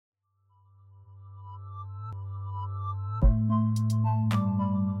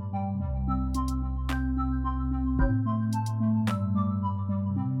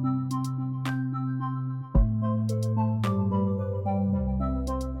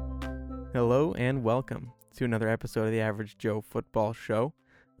Hello and welcome to another episode of the Average Joe Football Show.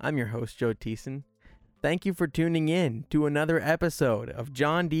 I'm your host, Joe Thiessen. Thank you for tuning in to another episode of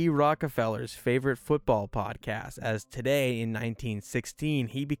John D. Rockefeller's favorite football podcast, as today in 1916,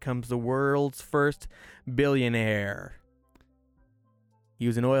 he becomes the world's first billionaire. He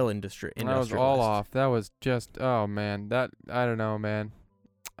was an oil industry. That was all off. That was just, oh man, I don't know, man.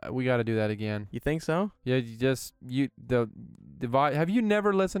 We got to do that again. You think so? Yeah, the vibe. Have you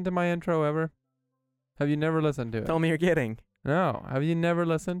never listened to my intro ever? Have you never listened to it? Tell me you're kidding. No. Have you never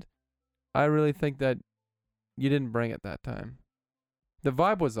listened? I really think that you didn't bring it that time. The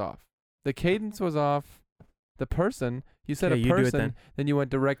vibe was off. The cadence was off. The person, you said Okay, a you do it person, then you went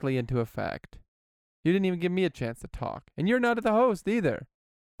directly into a fact. You didn't even give me a chance to talk. And you're not the host either.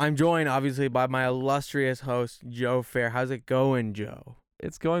 I'm joined, obviously, by my illustrious host, Joe Fair. How's it going, Joe?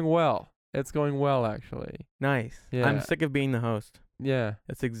 It's going well. It's going well, actually. Nice. Yeah. I'm sick of being the host. Yeah.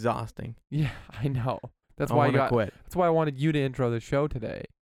 It's exhausting. Yeah, I know. That's I why want to quit. That's why I wanted you to intro the show today.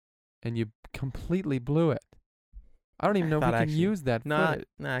 And you completely blew it. I don't even know if we can use that footage.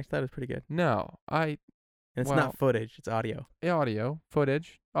 Nah, I thought it was pretty good. No, It's well, not footage, it's audio. audio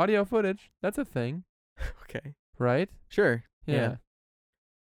footage. That's a thing, Okay. right? Sure. Yeah.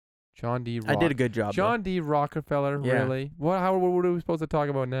 John D. I did a good job. John D. Rockefeller, Yeah. really? What are we supposed to talk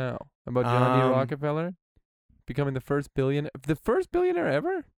about now? About John D. Rockefeller becoming the first billionaire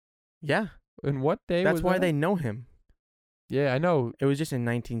ever? Yeah. In what day That's was why that? they know him. Yeah, I know. It was just in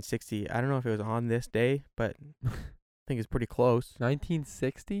 1960. I don't know if it was on this day, but I think it's pretty close.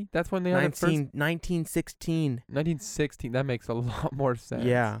 1960? That's when they had the first... 1916. 1916. That makes a lot more sense.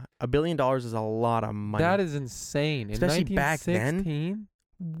 Yeah. $1 billion is a lot of money. That is insane. In Especially back then. 1916?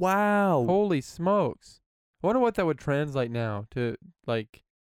 Wow. Holy smokes. I wonder what that would translate now to, like,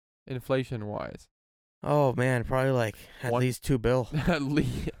 inflation-wise. Oh, man. Probably like at least $2 billion. at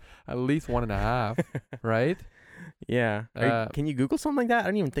least 1.5, right? Yeah. Can you Google something like that? I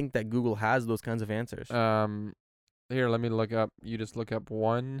don't even think that Google has those kinds of answers. Here, let me look up. You just look up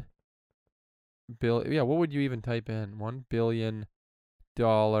 1 billion. Yeah, what would you even type in? $1 billion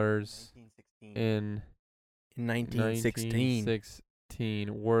in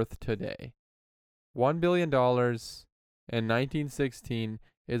 1916 worth today. $1 billion in 1916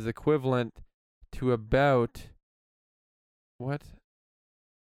 is equivalent to about what?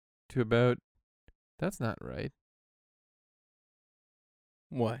 That's not right.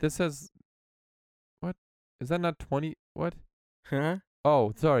 What? This says, what? Is that not 20? What? Huh?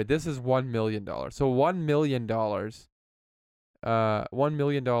 Oh, sorry. This is $1 million. So $1 million, $1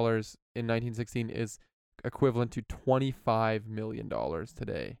 million in 1916 is equivalent to $25 million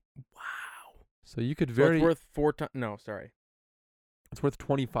today. Wow. So you could So very... it's worth 4 times. No, sorry. It's worth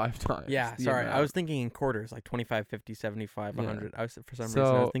 25 times. Yeah, the sorry. amount. I was thinking in quarters, like 25, 50, 75, 100. Yeah. For some reason,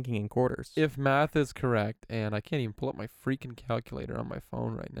 I was So, thinking in quarters. If math is correct, and I can't even pull up my freaking calculator on my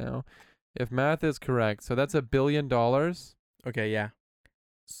phone right now. If math is correct, so that's $1 billion. Okay, yeah.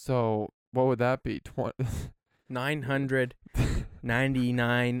 So what would that be?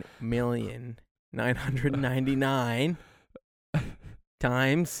 999,999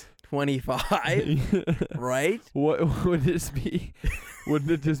 times 25, right? What would this be?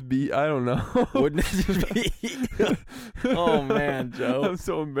 Wouldn't it just be? I don't know. Wouldn't it just be? Oh man, Joe. I'm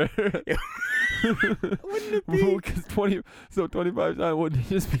so embarrassed. Wouldn't it be? Because 25 times wouldn't it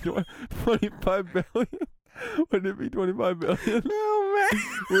just be 25 billion? Wouldn't it be 25 billion? Oh man.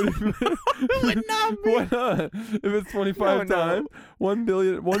 It would not be. Why not? If it's 25 No. times, 1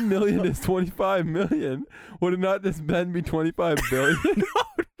 million is 25 million. Would it not just then be 25 billion?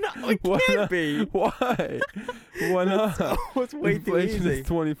 No, it Why can't not? be. Why? Why not? It's way too Inflation easy. is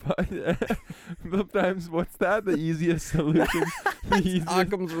 25. Sometimes, what's that? The easiest solution. The easiest.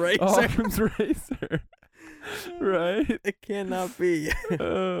 Occam's razor. Occam's razor. Right? It cannot be.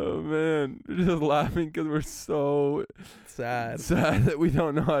 Oh, man. We're just laughing because we're so Sad. that we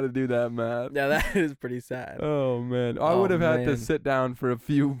don't know how to do that math. Yeah, that is pretty sad. Oh, man. I Oh, would have had to man. sit down for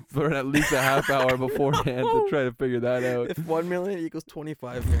at least a half hour beforehand to try to figure that out. If 1 million equals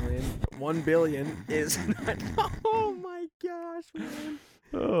 25 million, 1 billion is oh my gosh, man.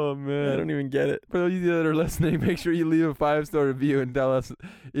 Oh, man. I don't even get it. For those of you that are listening, make sure you leave a 5-star review and tell us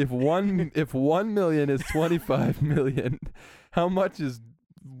if 1 million is 25 million, how much is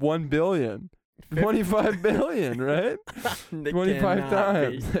 1 billion? 25 billion, right? 25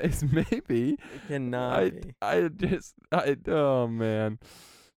 times. It's maybe. It cannot be. Oh man.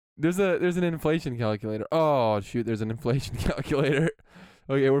 There's an inflation calculator. Oh shoot, there's an inflation calculator.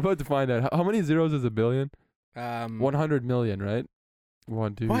 Okay, we're about to find out. How many zeros is a billion? 100 million, right?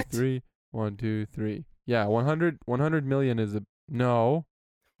 1, 2, What? 3. 1, 2, 3. Yeah, 100 million is a no.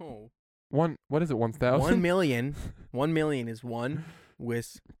 Oh. What is it? 1,000. 1 million. 1 million is one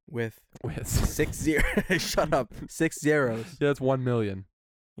with 6 zero. Shut up. 6 zeros. Yeah, it's 1 million.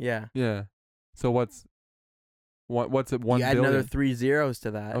 Yeah. Yeah. So what's it? 1 you add billion. another 3 zeros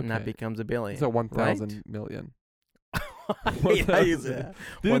to that, and that Okay. becomes a billion. So 1,000 right? million. I hate how you say that.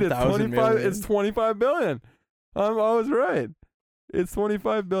 Dude, it's 1,000 25. million. It's 25 billion. I was right. It's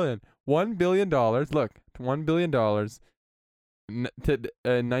 25 billion. $1 billion. Look, $1 billion. In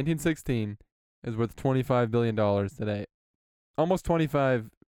 1916 is worth $25 billion today. Almost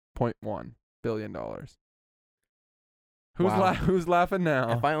 $25.1 billion. Wow. Who's laughing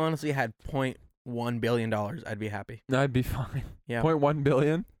now? If I honestly had $0.1 billion, I'd be happy. I'd be fine. Yeah. 0.1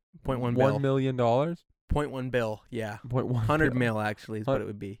 billion. 0.1 bill. $1 million. 0.1 bill. Yeah. 0.1 100 bill. mil actually is what it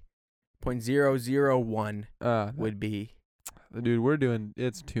would be. 0.001 would be. Dude, we're doing.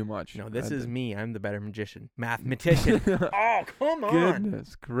 It's too much. No, this is me. I'm the better magician. Mathematician. Oh, come on.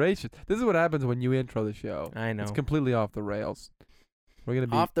 Goodness gracious! This is what happens when you intro the show. I know. It's completely off the rails. We're gonna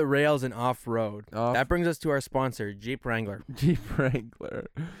be Off the rails and off road. off That brings us to our sponsor, Jeep Wrangler. Jeep Wrangler.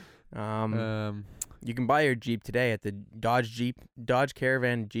 You can buy your Jeep today at the Dodge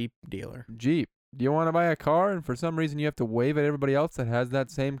Caravan Jeep dealer. Jeep. Do you want to buy a car and for some reason you have to wave at everybody else that has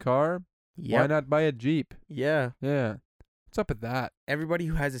that same car? Why not buy a Jeep? Yeah. Yeah. What's up with that? Everybody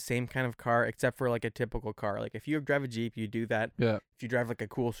who has the same kind of car, except for like a typical car. Like if you drive a Jeep, you do that. Yeah. If you drive like a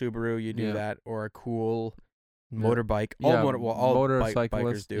cool Subaru, you do Yeah. that, or a cool Yeah. motorbike. Yeah, All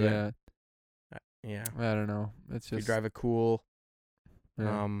bikers do yeah. it. Yeah. I don't know. It's If you just drive a cool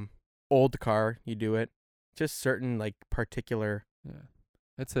yeah. old car, you do it. Just certain like particular. Yeah.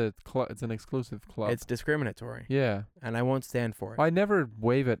 It's it's an exclusive club. It's discriminatory, yeah. and I won't stand for it. I never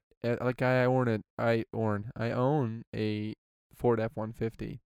wave it. Like I own a Ford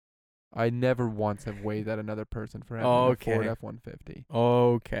F-150. I never once have waved at another person for having a Ford Okay. F-150.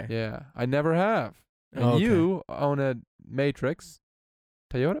 Okay. Yeah, I never have. And Okay. you own a Matrix,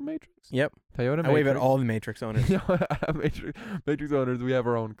 Toyota Matrix. Yep. Toyota Matrix. I wave at all the Matrix owners Matrix owners. We have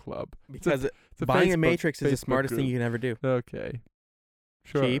our own club. because It's a buying a Facebook- Matrix is the Facebook smartest thing group. you can ever do. Okay.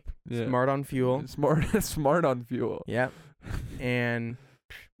 Sure. Cheap, Yeah. smart on fuel. Smart on fuel. Yep. And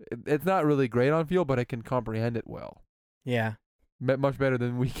It's not really great on fuel, but it can comprehend it well. yeah. Much better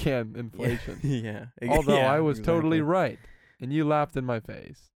than we can inflation. Yeah. Although Yeah, I was totally exactly. right, and you laughed in my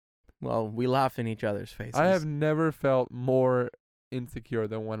face. Well, we laugh in each other's faces. I have never felt more insecure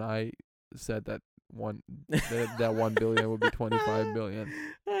than when I said that that 1 billion would be 25 billion.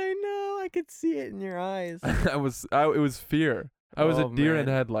 I know. I could see it in your eyes. It was fear. I was Oh, a deer in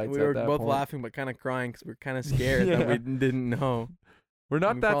man. headlights We at were that both point. laughing but kind of crying because we were kind of scared that we didn't know. We're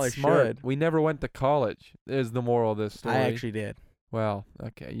not We that probably smart. should. We never went to college. Is the moral of this story? I actually did. Well,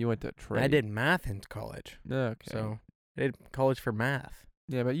 okay, you went to trade. I did math in college. Okay. So I did college for math.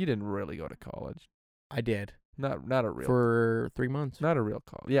 yeah, but you didn't really go to college. I did. Not a real. For 3 months. Not a real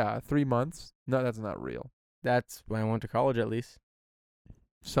college. Yeah, 3 months. No, that's not real. That's when I went to college at least.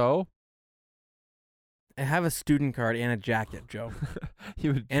 So I have a student card and a jacket, Joe.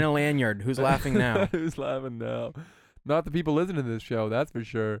 you would. And a lanyard. Who's laughing now? Who's laughing now? Not the people listening to this show, that's for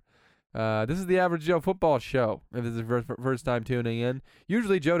sure. This is the Average Joe Football Show. If this is your first time tuning in,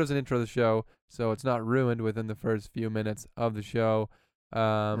 usually Joe doesn't intro the show, so it's not ruined within the first few minutes of the show.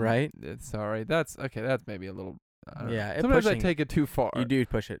 Right? Sorry. That's okay. That's maybe a little. I don't Yeah, know. it Sometimes I pushing- take it too far. You do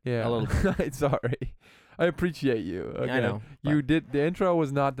push it. Yeah. A little bit. Sorry. I appreciate you. Okay. I know. You did. The intro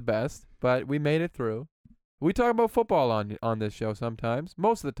was not the best, but we made it through. We talk about football on this show sometimes.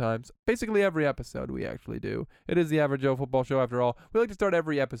 Most of the times. Basically every episode we actually do. It is the Average Joe Football Show after all. We like to start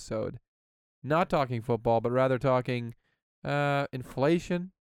every episode not talking football, but rather talking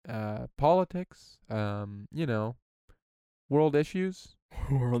inflation, politics, world issues.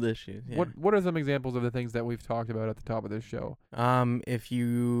 World issues. Yeah. What are some examples of the things that we've talked about at the top of this show? If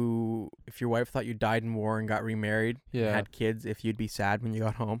your wife thought you died in war and got remarried, and Yeah. had kids, if you'd be sad when you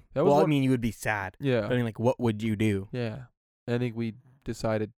got home. That was Well, I one- mean, you would be sad. Yeah. But I mean, like, what would you do? Yeah. I think we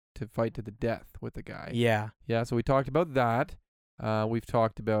decided to fight to the death with the guy. Yeah. Yeah, so we talked about that. We've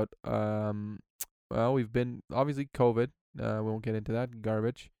talked about we've been obviously COVID. We won't get into that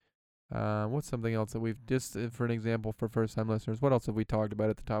garbage. What's something else that we've just for an example for first time listeners? What else have we talked about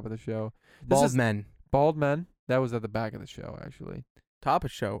at the top of the show? Bald men. Bald men. That was at the back of the show actually. Top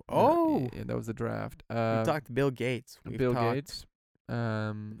of show. Oh. Yeah, that was the draft. We talked to Bill Gates. We've Bill talked, Gates.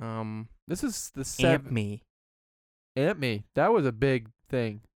 This is the Amp Me. Amp Me. That was a big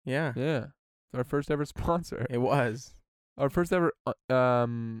thing. Yeah. Yeah. Our first ever sponsor. It was. Our first ever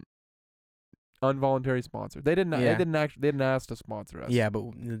involuntary sponsor. They didn't. Yeah. They didn't ask to sponsor us. Yeah, but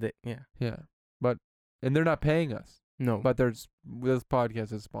yeah. Yeah. And they're not paying us. No. But this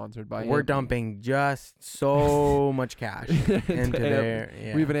podcast is sponsored by We're Ant Me. dumping just so much cash into there.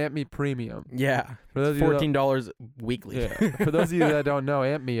 Yeah. We have an Ant Me Premium. Yeah. For those of you that- $14 weekly. Yeah. For those of you that don't know,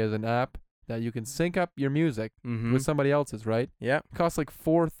 Ant Me is an app that you can sync up your music Mm-hmm. with somebody else's, right? Yeah. It costs like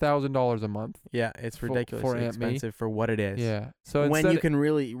 $4,000 a month. Yeah. It's For ridiculously Ant Me. expensive for what it is. Yeah. So When instead you can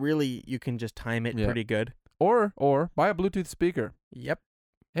really, you can just time it Yeah. pretty good. or buy a Bluetooth speaker. Yep.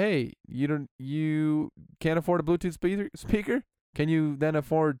 Hey, you can't afford a Bluetooth speaker? Can you then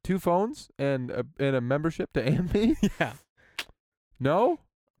afford 2 phones and a membership to Ant Me? Yeah. No?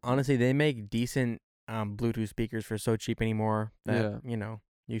 Honestly, they make decent Bluetooth speakers for so cheap anymore that,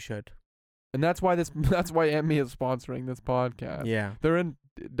 you should. And that's why Ant Me is sponsoring this podcast. Yeah. They're in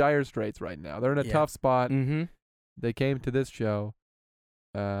dire straits right now. They're in a Yeah. tough spot. Mm-hmm. They came to this show.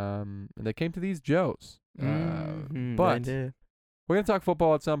 And they came to these Joes. But we're going to talk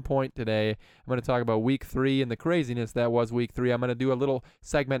football at some point today. I'm going to talk about week 3 and the craziness that was week 3. I'm going to do a little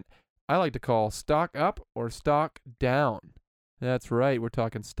segment I like to call Stock Up or Stock Down. That's right. We're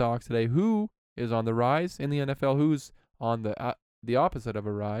talking stocks today. Who is on the rise in the NFL? Who's on the opposite of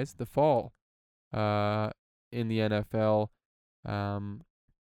a rise, the fall in the NFL?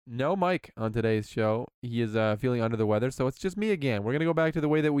 No Mike on today's show. He is feeling under the weather, so it's just me again. We're going to go back to the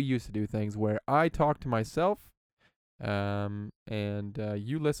way that we used to do things, where I talk to myself and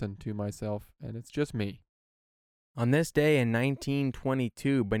you listen to myself, and it's just me. On this day in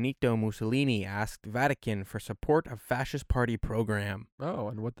 1922, Benito Mussolini asked Vatican for support of fascist party program. Oh,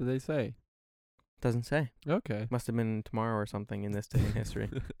 and what did they say? Doesn't say. Okay. Must have been tomorrow or something in this day in history.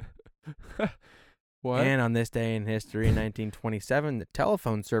 What? And on this day in history, in 1927, the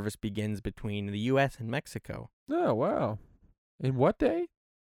telephone service begins between the U.S. and Mexico. Oh, wow. In what day?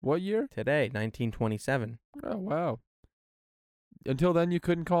 What year? Today, 1927. Oh, wow. Until then, you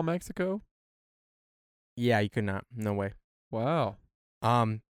couldn't call Mexico? Yeah, you could not. No way. Wow.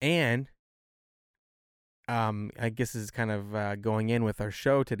 And I guess this is kind of going in with our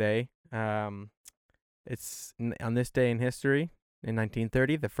show today. It's on this day in history, in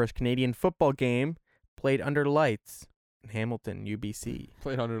 1930, the first Canadian football game played under lights in Hamilton, UBC.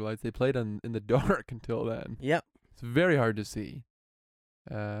 Played under lights. They played in the dark until then. Yep. It's very hard to see.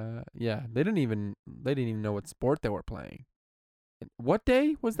 Yeah, they didn't even know what sport they were playing. What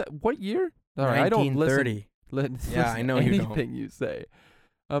day was that? What year? All right, I don't listen. 1930. Yeah, I know to you don't. anything you say.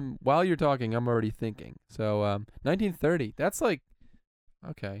 While you're talking, I'm already thinking. So, 1930. That's like,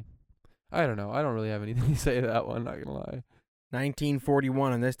 okay. I don't know. I don't really have anything to say to that one. Not gonna lie.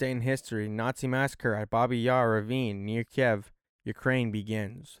 1941, on this day in history, Nazi massacre at Babi Yar ravine near Kiev, Ukraine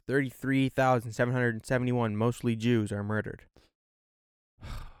begins. 33,771, mostly Jews, are murdered.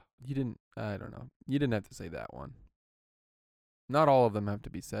 I don't know. You didn't have to say that one. Not all of them have to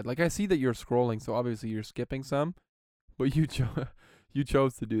be said. Like, I see that you're scrolling, so obviously you're skipping some, but you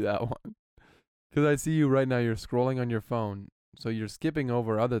chose to do that one. Because I see you right now, you're scrolling on your phone, so you're skipping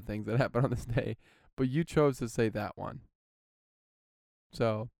over other things that happened on this day, but you chose to say that one.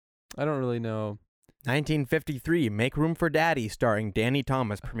 So, I don't really know. 1953, Make Room for Daddy, starring Danny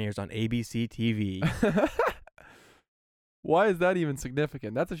Thomas, premieres on ABC TV. Why is that even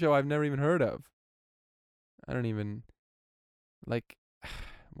significant? That's a show I've never even heard of. I don't even,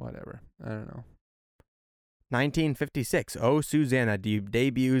 whatever. I don't know. 1956, Oh Susanna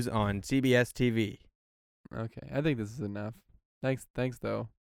debuts on CBS TV. Okay, I think this is enough. Thanks though.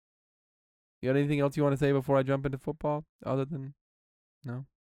 You got anything else you want to say before I jump into football? Other than, no?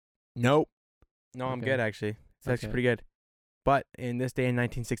 Nope. No, I'm Okay. good, actually. It's actually Okay. pretty good. But in this day in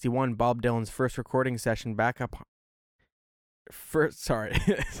 1961, Bob Dylan's first recording session this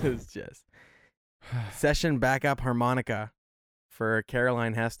is just session backup harmonica for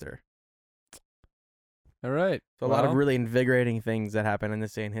Caroline Hester. All right. So a lot of really invigorating things that happen in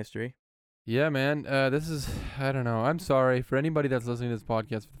this day in history. Yeah, man. This is, I don't know. I'm sorry for anybody that's listening to this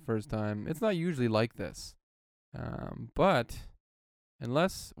podcast for the first time. It's not usually like this. But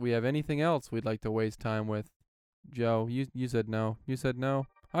unless we have anything else we'd like to waste time with, Joe, you said no. You said no.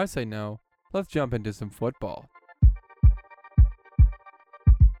 I say no. Let's jump into some football.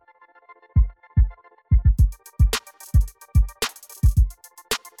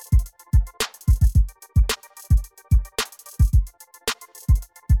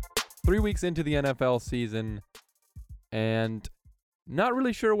 Three weeks into the NFL season, and not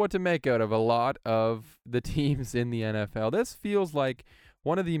really sure what to make out of a lot of the teams in the NFL. This feels like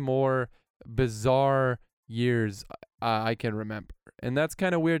one of the more bizarre years I can remember. And that's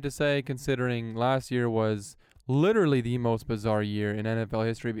kind of weird to say, considering last year was literally the most bizarre year in NFL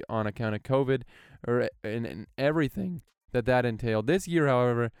history on account of COVID, or in everything that entailed. This year,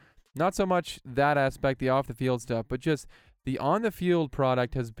 however, not so much that aspect, the off the field stuff, but just the on the field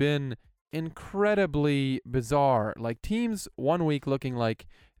product has been incredibly bizarre. Like teams one week looking like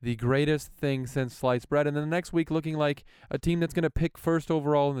the greatest thing since sliced bread, and then the next week looking like a team that's going to pick first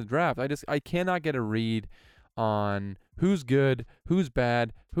overall in the draft. I cannot get a read on who's good, who's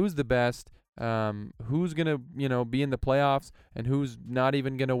bad, who's the best, who's going to, be in the playoffs and who's not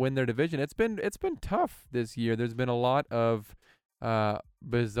even going to win their division. It's been tough this year. There's been a lot of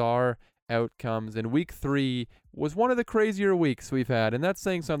bizarre outcomes, and week 3 was one of the crazier weeks we've had, and that's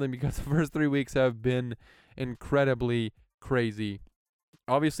saying something because the first 3 weeks have been incredibly crazy.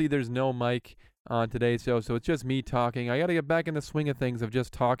 Obviously, there's no Mike on today's show, so it's just me talking. I got to get back in the swing of things of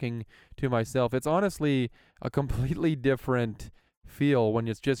just talking to myself. It's honestly a completely different feel when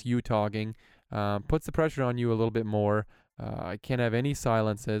it's just you talking. Puts the pressure on you a little bit more. I can't have any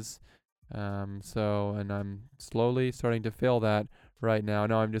silences. And I'm slowly starting to feel that right now.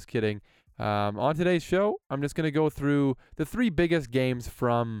 No, I'm just kidding. On today's show, I'm just going to go through the 3 biggest games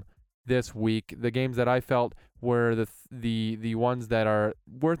from this week, the games that I felt were the ones that are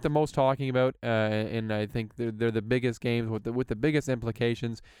worth the most talking about, and I think they're the biggest games with the biggest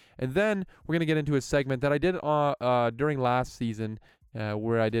implications. And then we're going to get into a segment that I did during last season,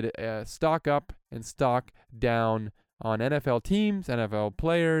 where I did stock up and stock down on NFL teams, NFL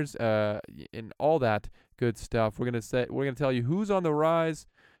players, and all that good stuff. We're gonna tell you who's on the rise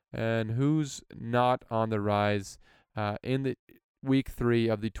and who's not on the rise in the week 3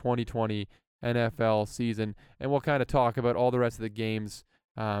 of the 2020 NFL season, and we'll kind of talk about all the rest of the games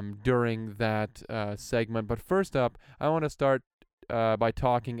during that segment. But first up, I want to start by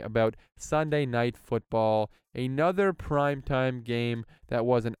talking about Sunday Night Football, another primetime game that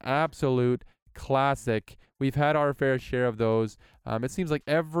was an absolute classic. We've had our fair share of those. It seems like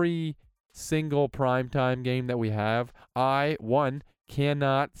every single primetime game that we have, I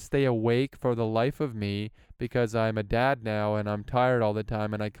cannot stay awake for the life of me because I'm a dad now and I'm tired all the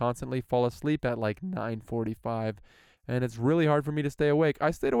time and I constantly fall asleep at like 9:45, and it's really hard for me to stay awake.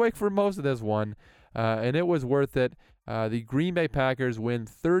 I stayed awake for most of this one, and it was worth it. The Green Bay Packers win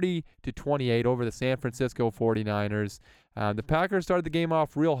 30-28 over the San Francisco 49ers. The Packers started the game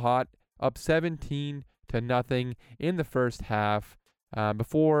off real hot, up 17-0 in the first half.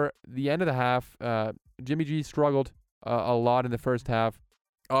 Before the end of the half, Jimmy G struggled a lot in the first half.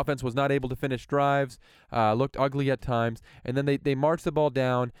 Offense was not able to finish drives, looked ugly at times, and then they marched the ball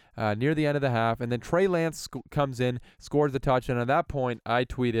down near the end of the half, and then Trey Lance comes in, scores the touchdown. At that point, I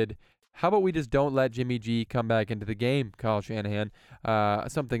tweeted, how about we just don't let Jimmy G come back into the game, Kyle Shanahan,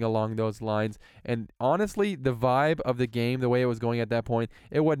 something along those lines. And honestly, the vibe of the game, the way it was going at that point,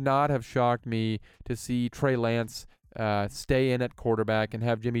 it would not have shocked me to see Trey Lance stay in at quarterback and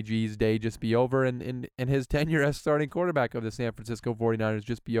have Jimmy G's day just be over and his tenure as starting quarterback of the San Francisco 49ers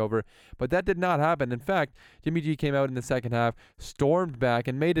just be over. But that did not happen. In fact, Jimmy G came out in the second half, stormed back,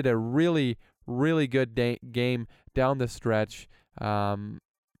 and made it a really, really good game down the stretch.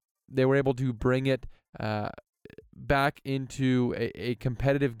 They were able to bring it back into a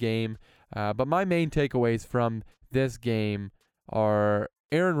competitive game. But my main takeaways from this game are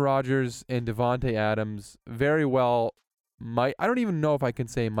Aaron Rodgers and Davante Adams very well I don't even know if I can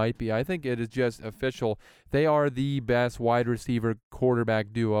say might be. I think it is just official. They are the best wide receiver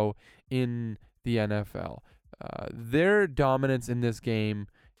quarterback duo in the NFL. Their dominance in this game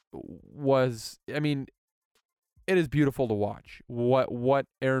was, it is beautiful to watch what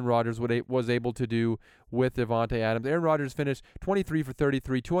Aaron Rodgers was able to do with Davante Adams. Aaron Rodgers finished 23 for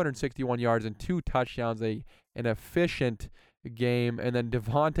 33, 261 yards and 2 touchdowns, an efficient game. And then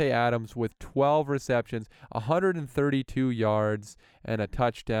Davante Adams with 12 receptions, 132 yards and a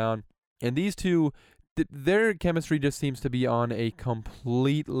touchdown. And these two, their chemistry just seems to be on a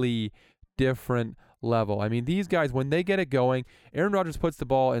completely different level. These guys, when they get it going, Aaron Rodgers puts the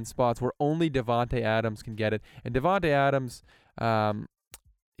ball in spots where only Davante Adams can get it. And Davante Adams,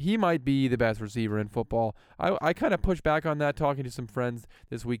 he might be the best receiver in football. I kind of pushed back on that talking to some friends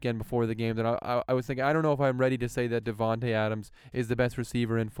this weekend before the game. That I was thinking, I don't know if I'm ready to say that Davante Adams is the best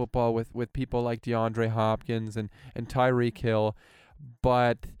receiver in football with people like DeAndre Hopkins and Tyreek Hill.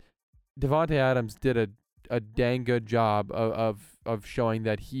 But Davante Adams did a dang good job of showing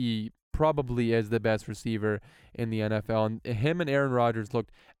that he probably is the best receiver in the NFL. And him and Aaron Rodgers looked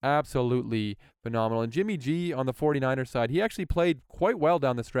absolutely phenomenal. And Jimmy G on the 49ers side, he actually played quite well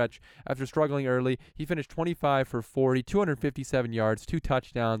down the stretch after struggling early. He finished 25 for 40, 257 yards, 2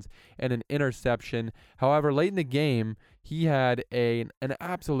 touchdowns, and an interception. However, late in the game, he had an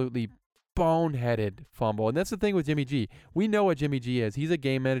absolutely boneheaded fumble. And that's the thing with Jimmy G. We know what Jimmy G is. He's a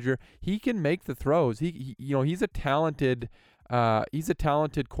game manager. He can make the throws. He's a talented He's a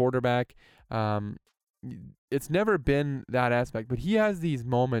talented quarterback. It's never been that aspect, but he has these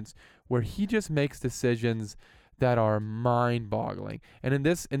moments where he just makes decisions that are mind-boggling. And in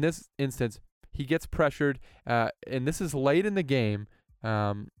this instance, he gets pressured, and this is late in the game.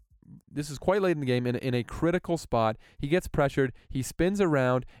 This is quite late in the game in a critical spot. He gets pressured, he spins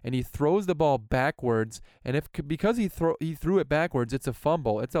around, and he throws the ball backwards. And because he threw it backwards, it's a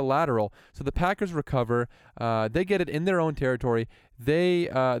fumble. It's a lateral. So the Packers recover. They get it in their own territory. They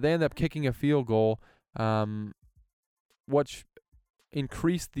end up kicking a field goal, which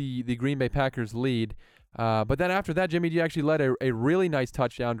increased the Green Bay Packers lead. But then after that, Jimmy G actually led a really nice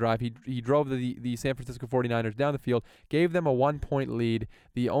touchdown drive. He drove the San Francisco 49ers down the field, gave them a 1-point lead.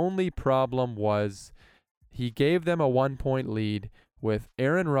 The only problem was he gave them a 1-point lead with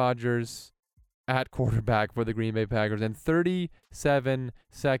Aaron Rodgers at quarterback for the Green Bay Packers and 37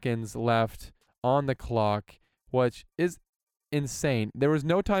 seconds left on the clock, which is insane. There was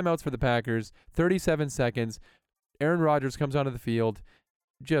no timeouts for the Packers. 37 seconds. Aaron Rodgers comes onto the field,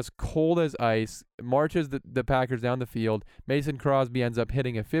 just cold as ice, marches the Packers down the field. Mason Crosby ends up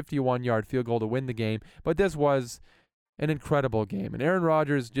hitting a 51-yard field goal to win the game. But this was an incredible game. And Aaron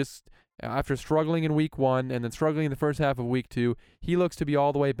Rodgers, just after struggling in week 1 and then struggling in the first half of week 2, he looks to be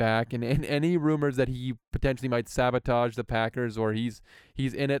all the way back. And any rumors that he potentially might sabotage the Packers or he's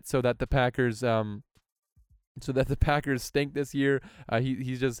in it so that the Packers stink this year.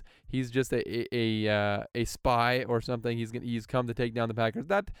 He's just a spy or something. He's come to take down the Packers.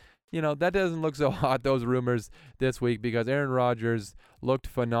 That doesn't look so hot, those rumors this week, because Aaron Rodgers looked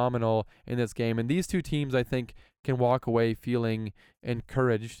phenomenal in this game. And these two teams, I think, can walk away feeling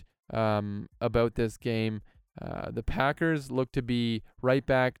encouraged about this game. The Packers look to be right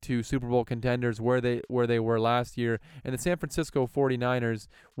back to Super Bowl contenders where they were last year, and the San Francisco 49ers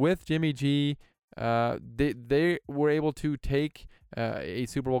with Jimmy G, they were able to take a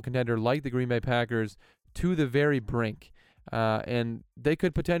Super Bowl contender like the Green Bay Packers to the very brink, and they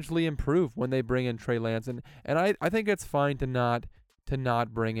could potentially improve when they bring in Trey Lance. And I think it's fine to not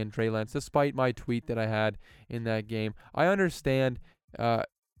bring in Trey Lance, despite my tweet that I had in that game. I understand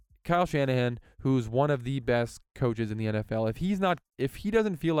Kyle Shanahan, who's one of the best coaches in the NFL, if he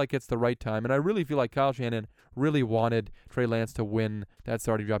doesn't feel like it's the right time, and I really feel like Kyle Shanahan really wanted Trey Lance to win that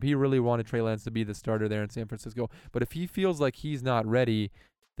starting job. He really wanted Trey Lance to be the starter there in San Francisco. But if he feels like he's not ready,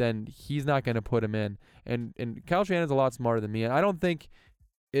 then he's not going to put him in. And Kyle Shanahan's a lot smarter than me, and I don't think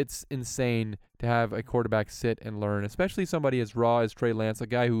it's insane to have a quarterback sit and learn, especially somebody as raw as Trey Lance, a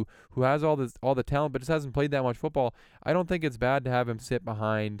guy who has all the talent but just hasn't played that much football. I don't think it's bad to have him sit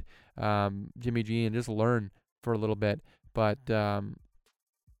behind Jimmy G and just learn for a little bit. But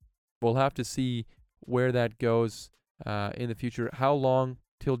we'll have to see where that goes in the future. How long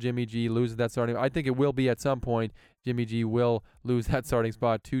till Jimmy G loses that starting? I think it will be at some point. Jimmy G will lose that starting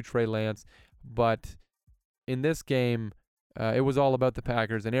spot to Trey Lance. But in this game, it was all about the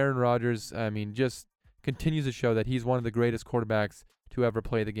Packers, and Aaron Rodgers, just continues to show that he's one of the greatest quarterbacks to ever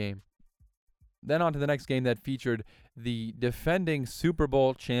play the game. Then on to the next game that featured the defending Super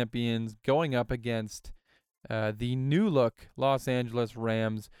Bowl champions going up against the new-look Los Angeles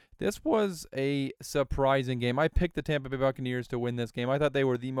Rams. This was a surprising game. I picked the Tampa Bay Buccaneers to win this game. I thought they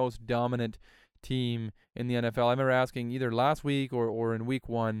were the most dominant team in the NFL. I remember asking either last week or in week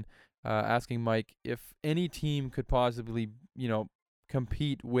 1, asking Mike if any team could possibly,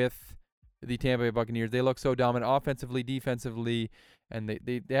 compete with the Tampa Bay Buccaneers. They look so dominant offensively, defensively, and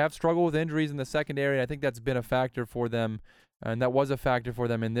they have struggled with injuries in the secondary. I think that's been a factor for them, and that was a factor for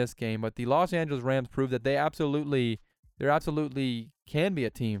them in this game. But the Los Angeles Rams proved that there absolutely can be a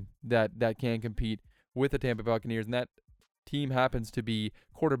team that can compete with the Tampa Bay Buccaneers, and that team happens to be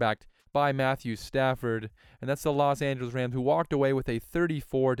quarterbacked by Matthew Stafford, and that's the Los Angeles Rams, who walked away with a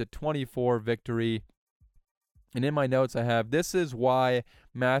 34-24 victory. And in my notes I have, this is why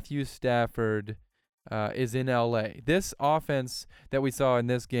Matthew Stafford is in LA. This offense that we saw in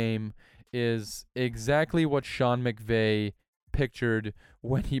this game is exactly what Sean McVay pictured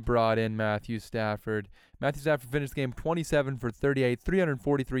when he brought in Matthew Stafford. Matthew Stafford finished the game 27 for 38,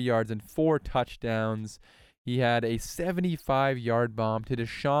 343 yards and 4 touchdowns. He had a 75-yard bomb to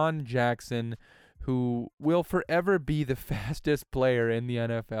Deshaun Jackson, who will forever be the fastest player in the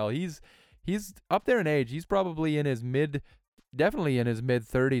NFL. He's up there in age. He's probably definitely in his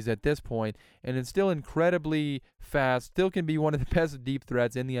mid-30s at this point, and is still incredibly fast, still can be one of the best deep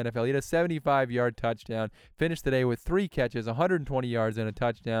threats in the NFL. He had a 75-yard touchdown, finished today with 3 catches, 120 yards and a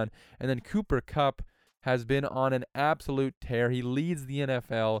touchdown. And then Cooper Kupp has been on an absolute tear. He leads the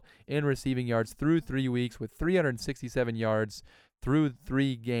NFL in receiving yards through 3 weeks with 367 yards, through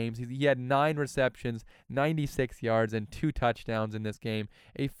 3 games. He had 9 receptions, 96 yards, and 2 touchdowns in this game.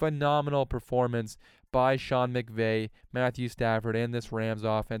 A phenomenal performance by Sean McVay, Matthew Stafford, and this Rams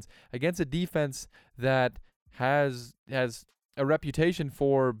offense against a defense that has a reputation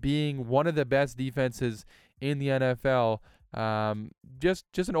for being one of the best defenses in the NFL.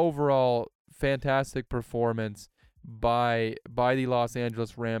 Just an overall fantastic performance by the Los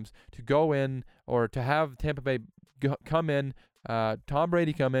Angeles Rams to go in, or to have Tampa Bay come in, Tom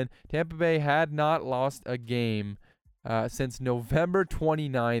Brady come in. Tampa Bay had not lost a game since November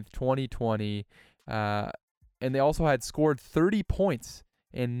 29th, 2020, and they also had scored 30 points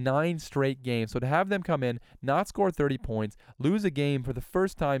in 9 straight games. So to have them come in, not score 30 points, lose a game for the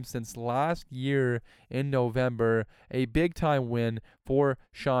first time since last year in November, a big-time win for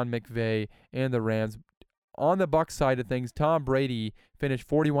Sean McVay and the Rams. On the Bucs side of things, Tom Brady finished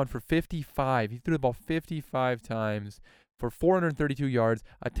 41 for 55. He threw the ball 55 times for 432 yards,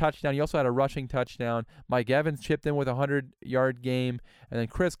 a touchdown. He also had a rushing touchdown. Mike Evans chipped in with a 100-yard game. And then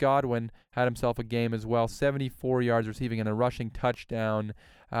Chris Godwin had himself a game as well, 74 yards receiving and a rushing touchdown.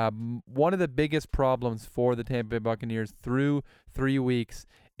 One of the biggest problems for the Tampa Bay Buccaneers through 3 weeks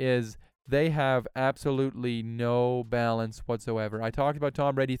is they have absolutely no balance whatsoever. I talked about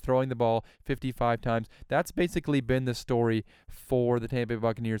Tom Brady throwing the ball 55 times. That's basically been the story for the Tampa Bay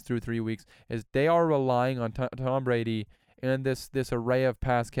Buccaneers through 3 weeks, is they are relying on Tom Brady and this array of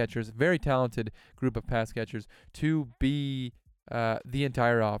pass catchers, very talented group of pass catchers, to be the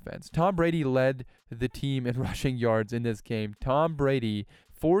entire offense. Tom Brady led the team in rushing yards in this game. Tom Brady,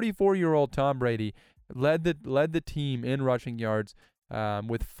 44-year-old Tom Brady, led the team in rushing yards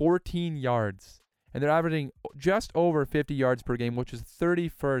with 14 yards. And they're averaging just over 50 yards per game, which is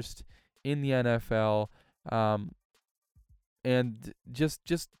 31st in the NFL. And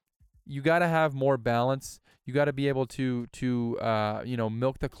just you got to have more balance. You got to be able to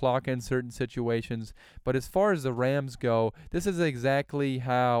milk the clock in certain situations. But as far as the Rams go, this is exactly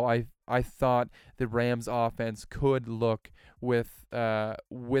how I thought the Rams offense could look with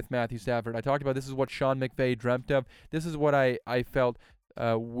Matthew Stafford. I talked about this is what Sean McVay dreamt of. This is what I felt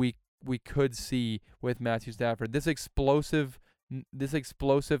we could see with Matthew Stafford. This explosive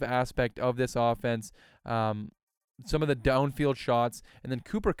aspect of this offense. Some of the downfield shots, and then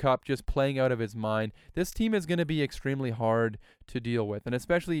Cooper Kupp just playing out of his mind. This team is going to be extremely hard to deal with, and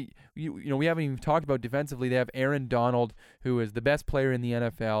especially, we haven't even talked about defensively. They have Aaron Donald, who is the best player in the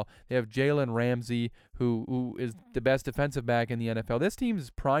NFL. They have Jalen Ramsey, who is the best defensive back in the NFL. This team is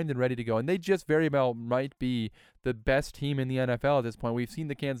primed and ready to go, and they just very well might be the best team in the NFL at this point. We've seen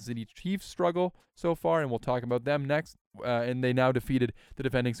the Kansas City Chiefs struggle so far, and we'll talk about them next. And they now defeated the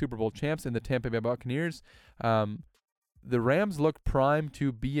defending Super Bowl champs in the Tampa Bay Buccaneers. The Rams look primed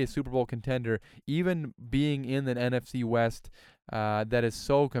to be a Super Bowl contender, even being in the NFC West that is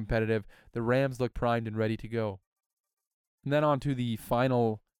so competitive. The Rams look primed and ready to go. And then on to the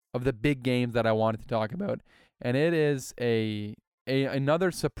final of the big games that I wanted to talk about, and it is another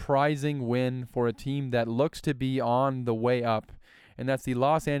surprising win for a team that looks to be on the way up, and that's the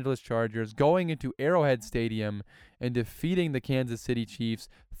Los Angeles Chargers going into Arrowhead Stadium and defeating the Kansas City Chiefs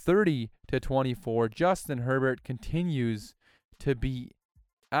 30-24. Justin Herbert continues to be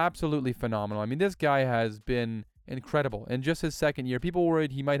absolutely phenomenal. I mean, this guy has been incredible. In just his second year, people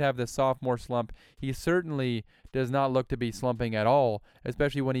worried he might have the sophomore slump. He certainly does not look to be slumping at all,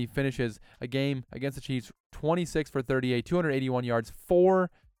 especially when he finishes a game against the Chiefs 26 for 38, 281 yards,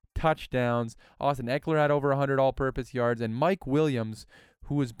 4 touchdowns. Austin Eckler had over 100 all-purpose yards, and Mike Williams,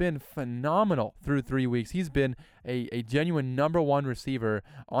 who has been phenomenal through 3 weeks. He's been a genuine number one receiver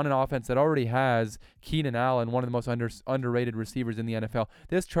on an offense that already has Keenan Allen, one of the most underrated receivers in the NFL.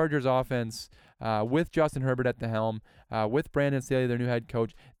 This Chargers offense, with Justin Herbert at the helm, with Brandon Staley, their new head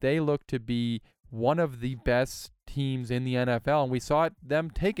coach, they look to be one of the best teams in the NFL, and we saw them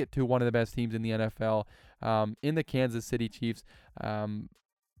take it to one of the best teams in the NFL in the Kansas City Chiefs.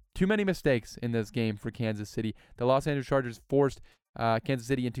 Too many mistakes in this game for Kansas City. The Los Angeles Chargers forced Kansas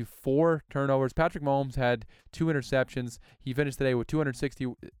City into 4 turnovers. Patrick Mahomes had 2 interceptions. He finished today with 260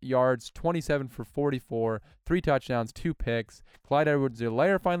 yards, 27 for 44, 3 touchdowns, 2 picks. Clyde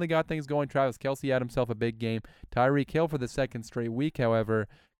Edwards-Helaire finally got things going. Travis Kelce had himself a big game. Tyreek Hill for the second straight week, however,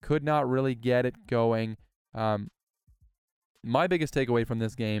 could not really get it going. My biggest takeaway from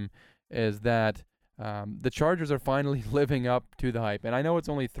this game is that the Chargers are finally living up to the hype. And I know it's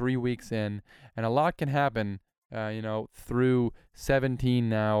only 3 weeks in, and a lot can happen through 17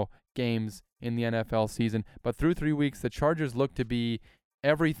 now games in the NFL season. But through 3 weeks, the Chargers look to be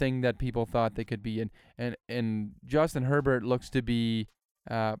everything that people thought they could be. And Justin Herbert looks to be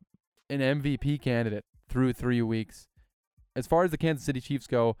an MVP candidate through 3 weeks. as far as the Kansas City Chiefs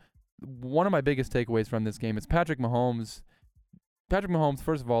go, one of my biggest takeaways from this game is Patrick Mahomes. Patrick Mahomes,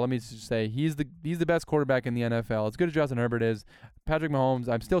 first of all, let me just say he's the best quarterback in the NFL. As good as Justin Herbert is, Patrick Mahomes,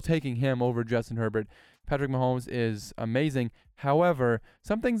 I'm still taking him over Justin Herbert. Patrick Mahomes is amazing. However,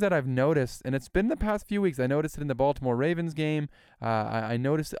 some things that I've noticed, and it's been the past few weeks, I noticed it in the Baltimore Ravens game. I've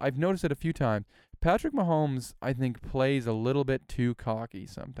noticed it a few times. Patrick Mahomes, I think, plays a little bit too cocky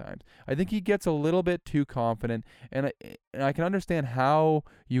sometimes. I think he gets a little bit too confident, and I can understand how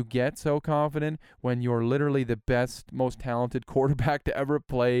you get so confident when you're literally the best, most talented quarterback to ever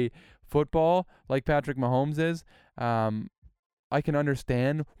play football, like Patrick Mahomes is. I can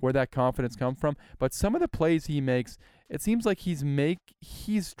understand where that confidence comes from, but some of the plays he makes, it seems like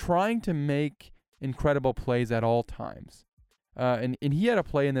he's trying to make incredible plays at all times. And he had a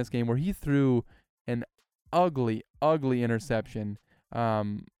play in this game where he threw an ugly interception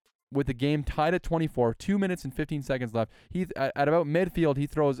with the game tied at 24, 2 minutes and 15 seconds left. At about midfield, he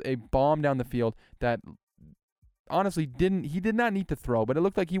throws a bomb down the field that honestly he did not need to throw, but it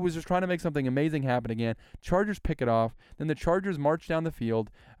looked like he was just trying to make something amazing happen again. Chargers pick it off. Then the Chargers march down the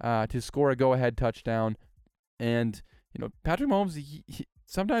field to score a go-ahead touchdown. And, Patrick Mahomes,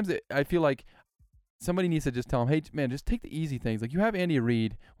 sometimes I feel like somebody needs to just tell him, hey, man, just take the easy things. Like, you have Andy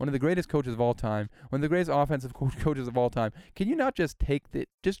Reid, one of the greatest coaches of all time, one of the greatest offensive coaches of all time. Can you not just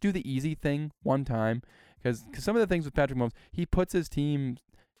just do the easy thing one time? Because some of the things with Patrick Mahomes, he puts his team,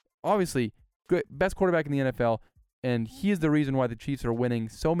 obviously, best quarterback in the NFL, and he is the reason why the Chiefs are winning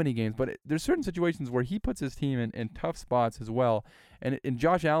so many games. But there's certain situations where he puts his team in tough spots as well. And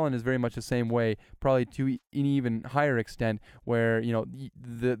Josh Allen is very much the same way, probably to an even higher extent, where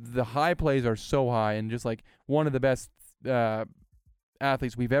the high plays are so high and just like one of the best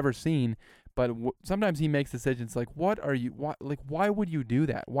athletes we've ever seen. But sometimes he makes decisions like, why would you do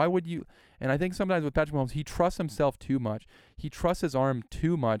that? Why would you? And I think sometimes with Patrick Mahomes, he trusts himself too much. He trusts his arm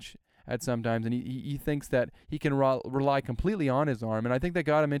too much at sometimes, and he thinks that he can rely completely on his arm, and I think that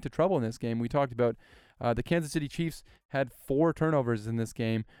got him into trouble in this game. We talked about the Kansas City Chiefs had 4 turnovers in this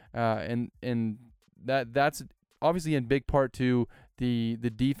game, and that's obviously in big part to the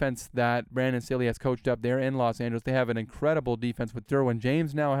defense that Brandon Staley has coached up there in Los Angeles. They have an incredible defense with Derwin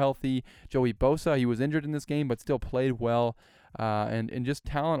James now healthy, Joey Bosa, he was injured in this game but still played well, and just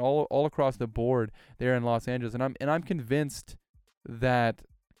talent all across the board there in Los Angeles, and I'm convinced that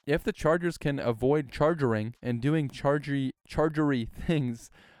if the Chargers can avoid chargering and doing chargery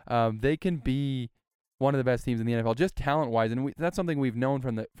things, they can be one of the best teams in the NFL, just talent-wise, and that's something we've known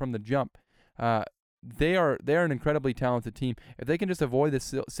from the jump. They are an incredibly talented team. If they can just avoid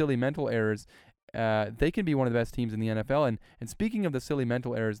the silly mental errors, they can be one of the best teams in the NFL. And speaking of the silly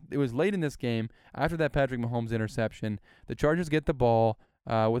mental errors, it was late in this game, after that Patrick Mahomes interception, the Chargers get the ball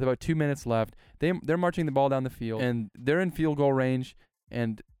with about 2 minutes left. They're marching the ball down the field, and they're in field goal range,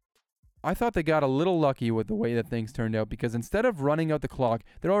 and I thought they got a little lucky with the way that things turned out, because instead of running out the clock,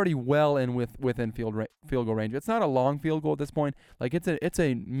 they're already well in within field goal range. It's not a long field goal at this point. Like, it's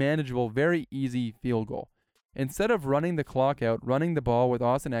a manageable, very easy field goal. Instead of running the clock out, running the ball with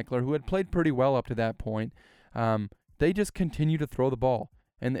Austin Eckler, who had played pretty well up to that point, they just continue to throw the ball.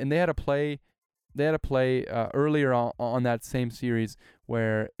 And they had a play earlier on that same series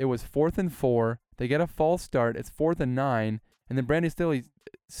where it was 4th and 4. They get a false start. It's 4th and 9. And then Brandon Staley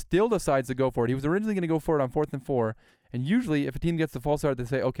still decides to go for it. He was originally going to go for it on 4th and 4. And usually if a team gets the false start, they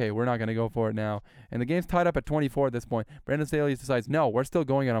say, okay, we're not going to go for it now. And the game's tied up at 24 at this point. Brandon Staley decides, no, we're still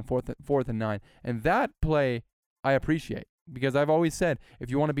going it on 4th and 9. And that play I appreciate, because I've always said, if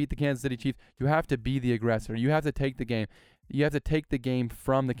you want to beat the Kansas City Chiefs, you have to be the aggressor. You have to take the game. You have to take the game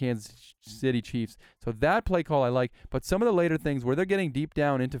from the Kansas City Chiefs. So that play call I like. But some of the later things where they're getting deep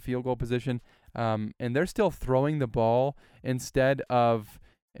down into field goal position, and they're still throwing the ball instead of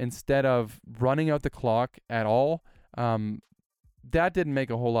running out the clock at all, that didn't make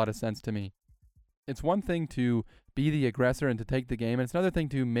a whole lot of sense to me. It's one thing to be the aggressor and to take the game, and it's another thing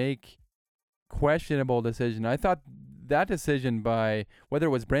to make questionable decision. I thought that decision by whether it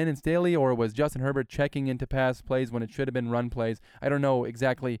was Brandon Staley or it was Justin Herbert checking into pass plays when it should have been run plays, I don't know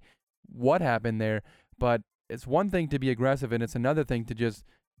exactly what happened there, but it's one thing to be aggressive, and it's another thing to just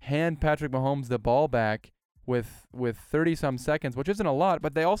hand Patrick Mahomes the ball back with 30-some seconds, which isn't a lot,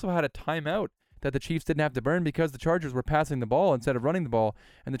 but they also had a timeout that the Chiefs didn't have to burn because the Chargers were passing the ball instead of running the ball,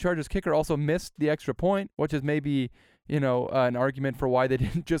 and the Chargers kicker also missed the extra point, which is maybe, an argument for why they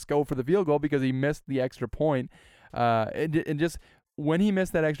didn't just go for the field goal, because he missed the extra point. And just when he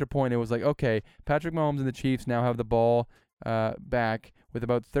missed that extra point, it was like, okay, Patrick Mahomes and the Chiefs now have the ball back with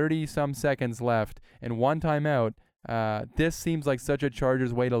about 30-some seconds left and one timeout. This seems like such a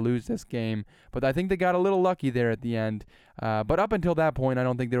Chargers way to lose this game, but I think they got a little lucky there at the end. But up until that point, I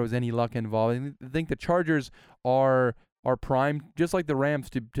don't think there was any luck involved. I think the Chargers are primed, just like the Rams,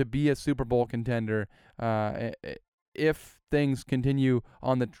 to be a Super Bowl contender if things continue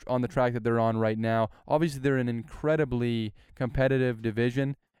on the track that they're on right now. Obviously, they're in an incredibly competitive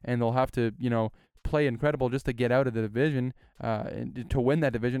division, and they'll have to, play incredible just to get out of the division and to win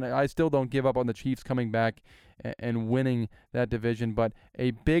that division. I still don't give up on the Chiefs coming back and winning that division, but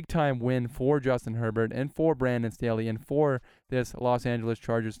a big-time win for Justin Herbert and for Brandon Staley and for this Los Angeles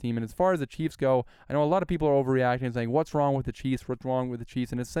Chargers team. And as far as the Chiefs go, I know a lot of people are overreacting and saying, what's wrong with the Chiefs? What's wrong with the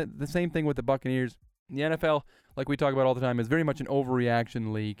Chiefs? And it's the same thing with the Buccaneers. The NFL, like we talk about all the time, is very much an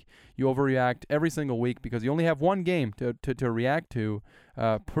overreaction league. You overreact every single week because you only have one game to react to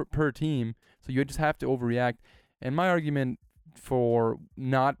per team, so you just have to overreact. And my argument for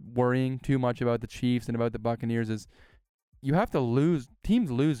not worrying too much about the Chiefs and about the Buccaneers is you have to lose.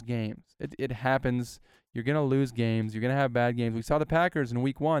 Teams lose games. It happens. You're going to lose games. You're going to have bad games. We saw the Packers in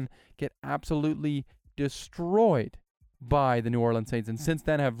week 1 get absolutely destroyed by the New Orleans Saints, and since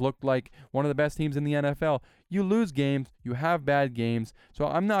then have looked like one of the best teams in the NFL. You lose games, you have bad games, so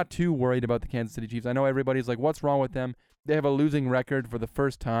I'm not too worried about the Kansas City Chiefs. I know everybody's like, what's wrong with them? They have a losing record for the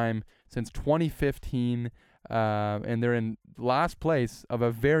first time since 2015, and they're in last place of a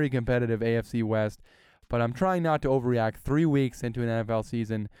very competitive AFC West, but I'm trying not to overreact 3 weeks into an NFL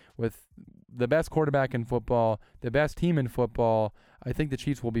season with the best quarterback in football, the best team in football. I think the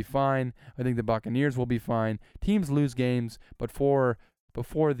Chiefs will be fine. I think the Buccaneers will be fine. Teams lose games, but for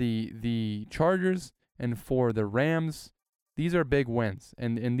the Chargers and for the Rams, these are big wins,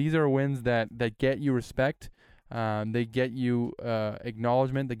 and these are wins that get you respect. They get you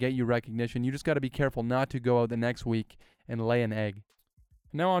acknowledgement. They get you recognition. You just got to be careful not to go out the next week and lay an egg.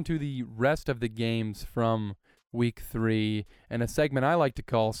 Now on to the rest of the games from Week 3, and a segment I like to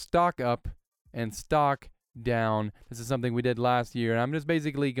call Stock Up and Stock Down. This is something we did last year, and I'm just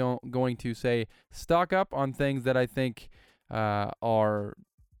basically going to say stock up on things that I think are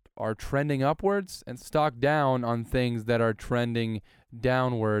trending upwards, and stock down on things that are trending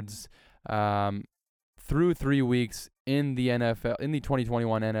downwards through 3 weeks in the NFL, in the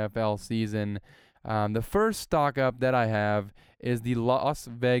 2021 NFL season. The first stock up that I have is the Las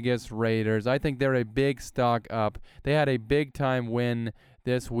Vegas Raiders. I think they're a big stock up. They had a big-time win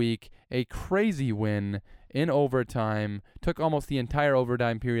this week, a crazy win in overtime, took almost the entire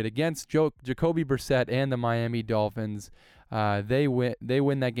overtime period against Jacoby Brissett and the Miami Dolphins. They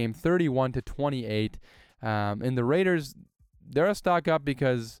win that game 31-28. And the Raiders, they're a stock up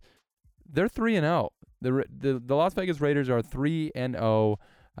because they're 3-0. The Las Vegas Raiders are 3-0.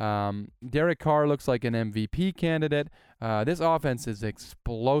 Derek Carr looks like an MVP candidate. This offense is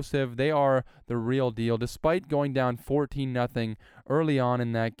explosive. They are the real deal. Despite going down 14-0 early on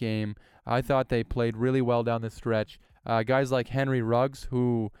in that game, I thought they played really well down the stretch. Guys like Henry Ruggs,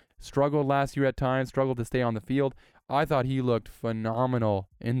 who struggled last year at times, struggled to stay on the field, I thought he looked phenomenal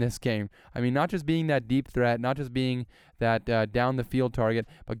in this game. I mean, not just being that deep threat, not just being that down the field target,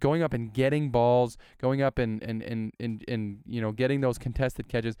 but going up and getting balls, going up and getting those contested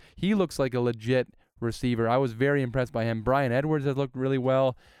catches. He looks like a legit receiver. I was very impressed by him. Bryan Edwards has looked really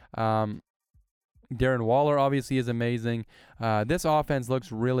well. Darren Waller obviously is amazing. This offense looks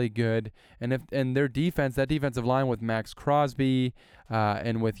really good, and their defense, that defensive line with Max Crosby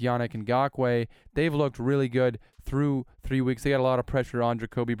and with Yannick Ngakoue, they've looked really good through 3 weeks. They got a lot of pressure on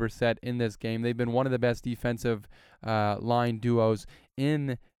Jacoby Brissett in this game. They've been one of the best defensive line duos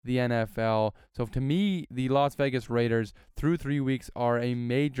in the NFL. So to me, the Las Vegas Raiders through 3 weeks are a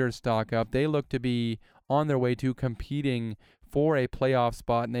major stock up. They look to be on their way to competing for a playoff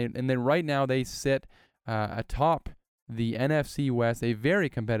spot, and then right now they sit atop the NFC West, a very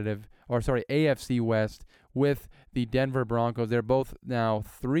competitive, AFC West with the Denver Broncos. They're both now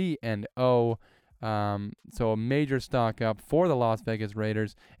 3-0, so a major stock up for the Las Vegas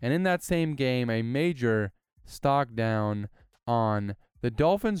Raiders. And in that same game, a major stock down on the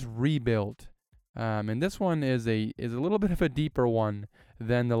Dolphins rebuild. And this one is a little bit of a deeper one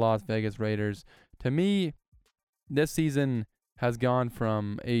than the Las Vegas Raiders. To me, this season has gone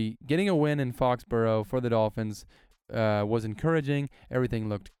from getting a win in Foxborough for the Dolphins was encouraging. Everything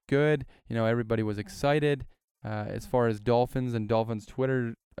looked good. Everybody was excited as far as Dolphins and Dolphins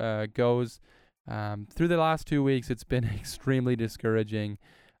Twitter goes. Through the last 2 weeks, it's been extremely discouraging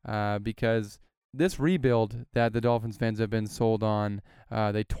because this rebuild that the Dolphins fans have been sold on,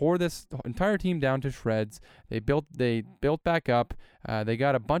 they tore this entire team down to shreds. They built back up. They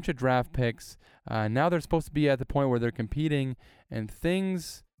got a bunch of draft picks. Now they're supposed to be at the point where they're competing, and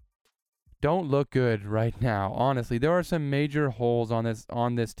things don't look good right now. Honestly, there are some major holes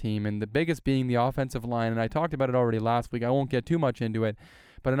on this team, and the biggest being the offensive line. And I talked about it already last week. I won't get too much into it,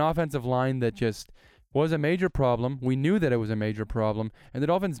 but an offensive line that just was a major problem. We knew that it was a major problem, and the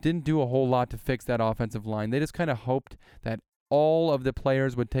Dolphins didn't do a whole lot to fix that offensive line. They just kind of hoped that all of the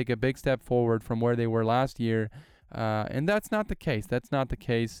players would take a big step forward from where they were last year, and that's not the case.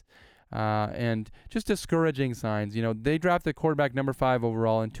 And just discouraging signs. They drafted quarterback number 5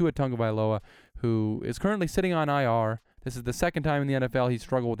 overall in Tua Tagovailoa, who is currently sitting on IR. This is the second time in the NFL he's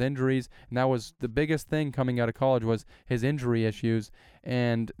struggled with injuries, and that was the biggest thing coming out of college was his injury issues.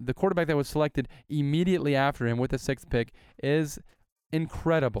 And the quarterback that was selected immediately after him with the 6th pick is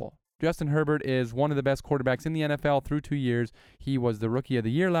incredible. Justin Herbert is one of the best quarterbacks in the NFL through 2 years. He was the Rookie of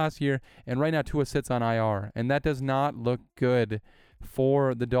the Year last year, and right now Tua sits on IR, and that does not look good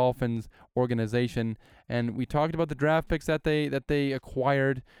for the Dolphins organization. And we talked about the draft picks that they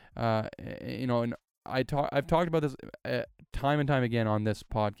acquired, and I've talked about this time and time again on this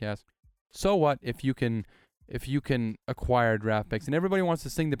podcast. So what if you can acquire draft picks? And everybody wants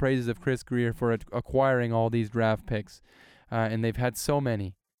to sing the praises of Chris Grier for acquiring all these draft picks, and they've had so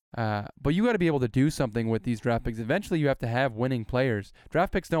many. But you got to be able to do something with these draft picks. Eventually, you have to have winning players.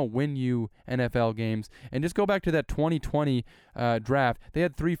 Draft picks don't win you NFL games. And just go back to that 2020 draft. They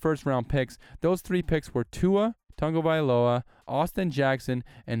had 3 first-round picks. Those 3 picks were Tua Tagovailoa, Austin Jackson,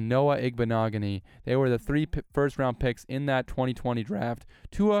 and Noah Igbinoghene. They were the 3 first-round picks in that 2020 draft.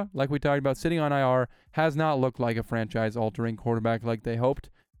 Tua, like we talked about, sitting on IR, has not looked like a franchise-altering quarterback like they hoped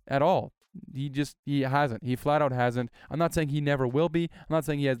at all. He hasn't. He flat out hasn't. I'm not saying he never will be. I'm not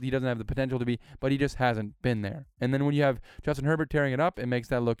saying he doesn't have the potential to be, but he just hasn't been there. And then when you have Justin Herbert tearing it up, it makes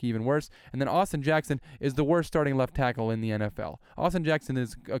that look even worse. And then Austin Jackson is the worst starting left tackle in the NFL. Austin Jackson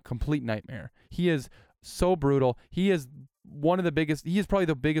is a complete nightmare. He is so brutal. He is one of the biggest. He is probably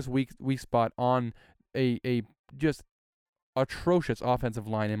the biggest weak spot on a just atrocious offensive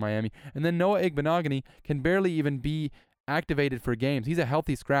line in Miami. And then Noah Igbinoghene can barely even be activated for games. He's a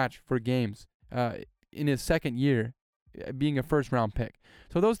healthy scratch for games in his second year being a first-round pick.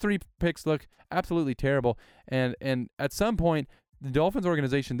 So those 3 picks look absolutely terrible. And at some point, the Dolphins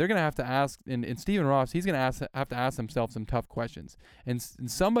organization, they're going to have to ask, and Stephen Ross, he's going to have to ask himself some tough questions. And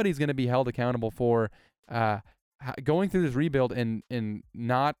somebody's going to be held accountable for going through this rebuild and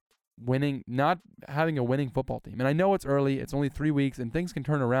not having a winning football team. And I know it's early, it's only 3 weeks, and things can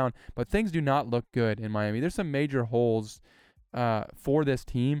turn around, but things do not look good in Miami. There's some major holes for this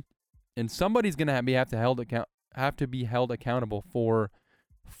team, and somebody's going to have to be held accountable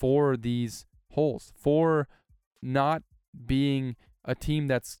for these holes, for not being a team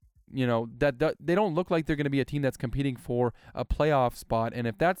that's that they don't look like they're going to be a team that's competing for a playoff spot. And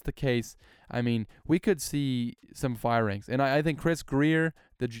if that's the case, I mean, we could see some firings. And I think Chris Grier,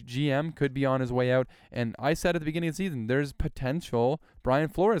 the GM, could be on his way out. And I said at the beginning of the season, there's potential Brian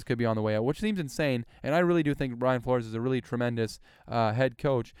Flores could be on the way out, which seems insane. And I really do think Brian Flores is a really tremendous head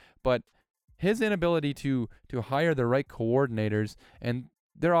coach. But his inability to hire the right coordinators, and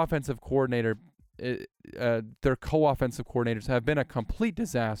their offensive coordinator, their co-offensive coordinators have been a complete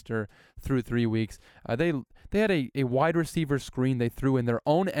disaster through 3 weeks. They had a wide receiver screen they threw in their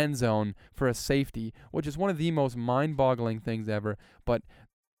own end zone for a safety, which is one of the most mind-boggling things ever. But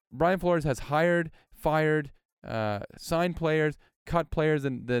Brian Flores has hired, fired, signed players, cut players,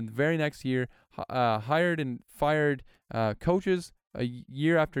 and the very next year hired and fired coaches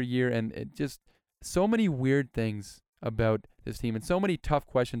year after year, and it just so many weird things about this team and so many tough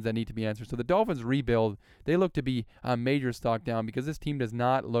questions that need to be answered. So the Dolphins rebuild, they look to be a major stock down because this team does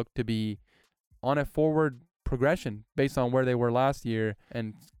not look to be on a forward progression based on where they were last year.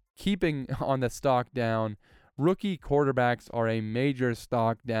 And keeping on the stock down, rookie quarterbacks are a major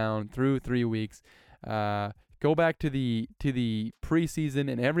stock down through 3 weeks. Go back to the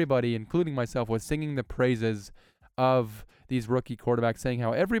preseason, and everybody, including myself, was singing the praises of these rookie quarterbacks, saying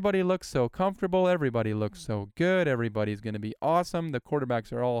how everybody looks so comfortable, everybody looks so good, everybody's going to be awesome, the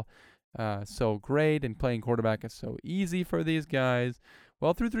quarterbacks are all so great, and playing quarterback is so easy for these guys.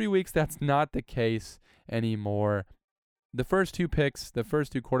 Well, through 3 weeks, that's not the case anymore. The first 2 picks, the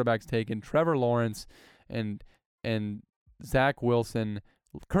first 2 quarterbacks taken, Trevor Lawrence and Zach Wilson,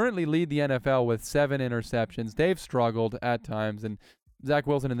 currently lead the NFL with 7 interceptions. They've struggled at times, and Zach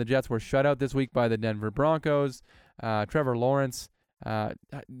Wilson and the Jets were shut out this week by the Denver Broncos. Trevor Lawrence,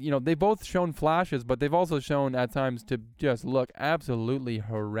 they both shown flashes, but they've also shown at times to just look absolutely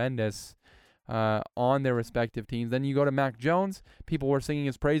horrendous on their respective teams. Then you go to Mac Jones. People were singing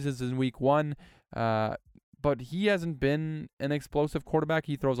his praises in week 1, but he hasn't been an explosive quarterback.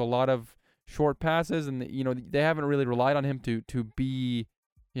 He throws a lot of short passes, and they haven't really relied on him to be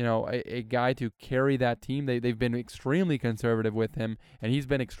a guy to carry that team. They've been extremely conservative with him, and he's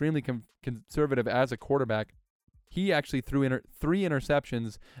been extremely conservative as a quarterback. He actually threw 3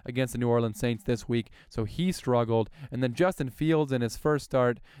 interceptions against the New Orleans Saints this week, so he struggled. And then Justin Fields in his first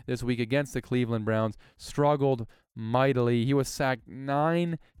start this week against the Cleveland Browns struggled mightily. He was sacked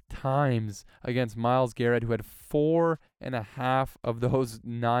 9 times against Myles Garrett, who had 4.5 of those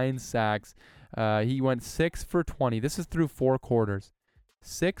 9 sacks. He went 6 for 20. This is through 4 quarters.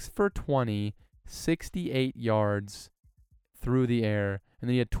 6 for 20, 68 yards through the air, and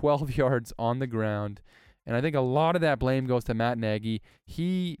then he had 12 yards on the ground. And I think a lot of that blame goes to Matt Nagy.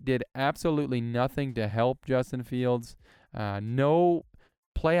 He did absolutely nothing to help Justin Fields. No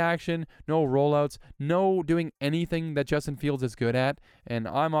play action, no rollouts, no doing anything that Justin Fields is good at. And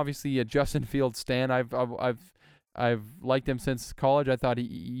I'm obviously a Justin Fields stan. I've liked him since college. I thought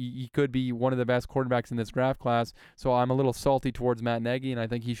he could be one of the best quarterbacks in this draft class. So I'm a little salty towards Matt Nagy, and I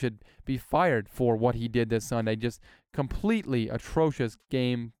think he should be fired for what he did this Sunday. Just completely atrocious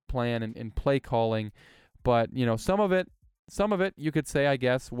game plan and play calling. But, some of it you could say, I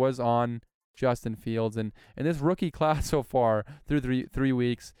guess, was on Justin Fields. And this rookie class so far through three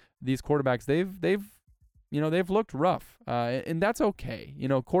weeks, these quarterbacks, they've looked rough. And that's okay.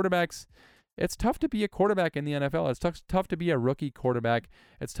 Quarterbacks, it's tough to be a quarterback in the NFL. It's tough to be a rookie quarterback.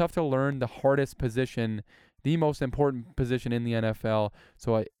 It's tough to learn the hardest position, the most important position in the NFL.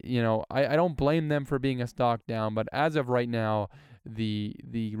 So, I don't blame them for being a stock down. But as of right now, the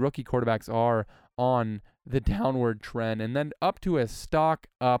rookie quarterbacks are on the downward trend, and then up to a stock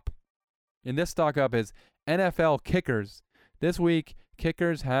up. And this stock up is NFL kickers. This week,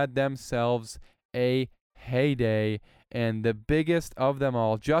 kickers had themselves a heyday, and the biggest of them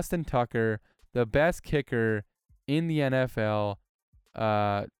all, Justin Tucker, the best kicker in the NFL,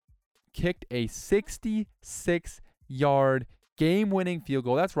 kicked a 66-yard game-winning field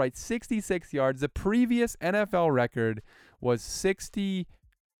goal. That's right, 66 yards. The previous NFL record was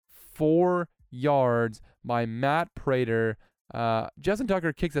 64 yards by Matt Prater. Justin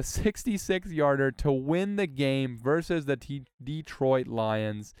Tucker kicks a 66-yarder to win the game versus the Detroit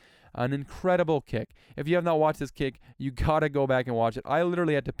Lions. An incredible kick. If you have not watched this kick, you got to go back and watch it. I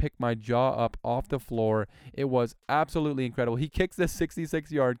literally had to pick my jaw up off the floor. It was absolutely incredible. He kicks this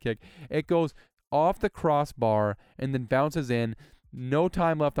 66-yard kick. It goes off the crossbar and then bounces in. No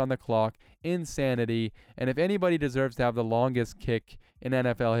time left on the clock. Insanity. And if anybody deserves to have the longest kick in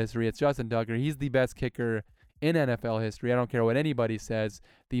NFL history, it's Justin Tucker. He's the best kicker in NFL history. I don't care what anybody says.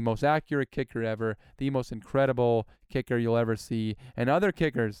 The most accurate kicker ever. The most incredible kicker you'll ever see. And other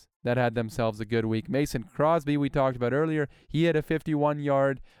kickers that had themselves a good week. Mason Crosby, we talked about earlier. He had a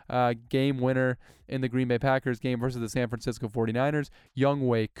 51-yard game winner in the Green Bay Packers game versus the San Francisco 49ers.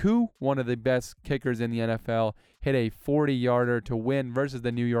 Younghoe Koo, one of the best kickers in the NFL, hit a 40-yarder to win versus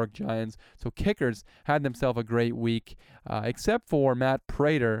the New York Giants. So kickers had themselves a great week, except for Matt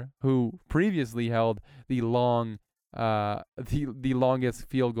Prater, who previously held the longest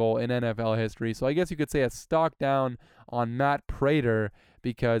field goal in NFL history. So I guess you could say a stock down on Matt Prater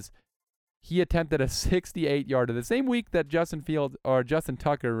because he attempted a 68-yarder. The same week that Justin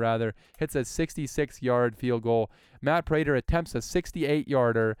Tucker hits a 66-yard field goal, Matt Prater attempts a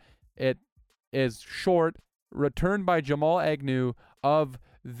 68-yarder. It is short, returned by Jamal Agnew of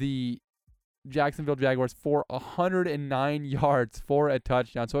the Jacksonville Jaguars for 109 yards for a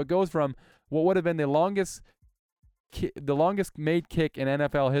touchdown. So it goes from what would have been the longest made kick in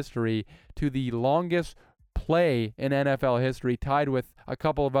NFL history to the longest play in NFL history, tied with a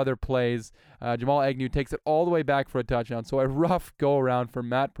couple of other plays. Jamal Agnew takes it all the way back for a touchdown. So a rough go-around for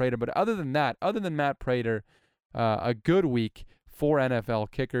Matt Prater. But other than Matt Prater, a good week for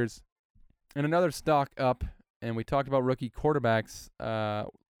NFL kickers. And another stock up, and we talked about rookie quarterbacks.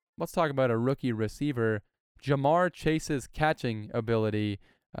 Let's talk about a rookie receiver. Ja'Marr Chase's catching ability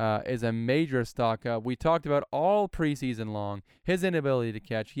is a major stock up. We talked about all preseason long his inability to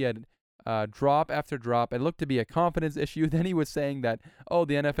catch. He had drop after drop. It looked to be a confidence issue. Then he was saying that,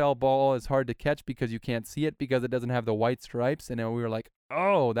 the NFL ball is hard to catch because you can't see it because it doesn't have the white stripes. And then we were like,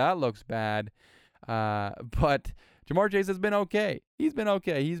 that looks bad. But Ja'Marr Chase has been okay. He's been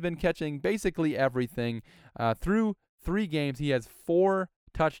okay. He's been catching basically everything. Through 3 games, he has 4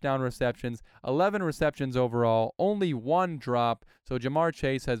 touchdown receptions, 11 receptions overall, only 1 drop. So Ja'Marr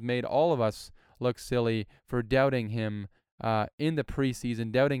Chase has made all of us look silly for doubting him in the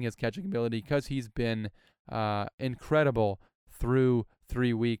preseason, doubting his catching ability because he's been incredible through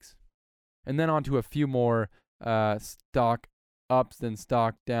 3 weeks. And then on to a few more stock ups and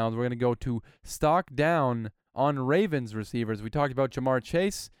stock downs. We're going to go to stock down on Ravens receivers. We talked about Ja'Marr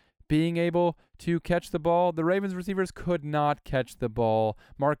Chase being able to catch the ball. The Ravens receivers could not catch the ball.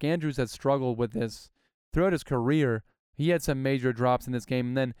 Mark Andrews has struggled with this throughout his career. He had some major drops in this game.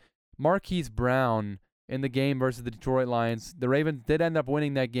 And then Marquise Brown in the game versus the Detroit Lions. The Ravens did end up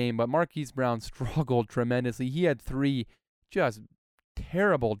winning that game, but Marquise Brown struggled tremendously. He had 3 just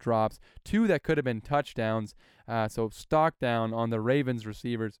terrible drops, 2 that could have been touchdowns. So stock down on the Ravens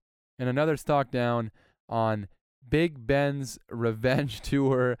receivers. And another stock down on Big Ben's revenge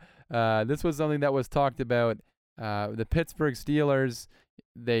tour. This was something that was talked about. The Pittsburgh Steelers,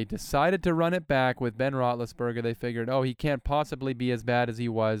 they decided to run it back with Ben Roethlisberger. They figured, he can't possibly be as bad as he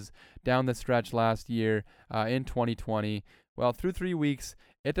was down the stretch last year in 2020. Well, through 3 weeks,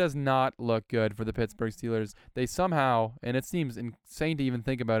 it does not look good for the Pittsburgh Steelers. They somehow, and it seems insane to even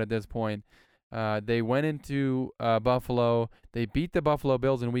think about at this point, they went into Buffalo. They beat the Buffalo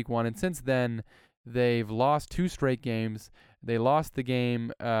Bills in week 1, and since then, they've lost 2 straight games. They lost the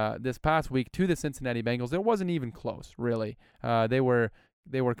game this past week to the Cincinnati Bengals. It wasn't even close, really. They were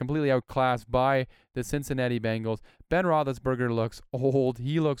completely outclassed by the Cincinnati Bengals. Ben Roethlisberger looks old.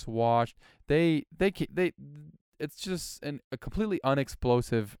 He looks washed. It's just a completely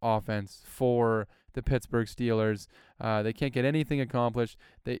unexplosive offense for the Pittsburgh Steelers. They can't get anything accomplished.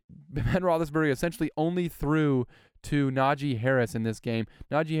 Ben Roethlisberger essentially only threw to Najee Harris in this game.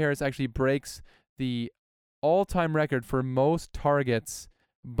 Najee Harris actually breaks the all-time record for most targets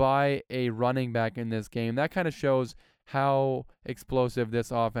by a running back in this game. That kind of shows how explosive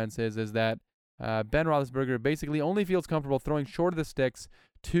this offense is that Ben Roethlisberger basically only feels comfortable throwing short of the sticks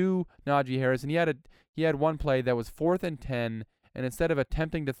to Najee Harris. And he had one play that was 4th and 10, and instead of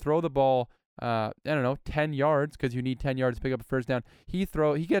attempting to throw the ball 10 yards, because you need 10 yards to pick up a first down, he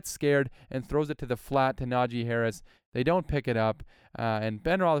gets scared and throws it to the flat to Najee Harris. They don't pick it up, and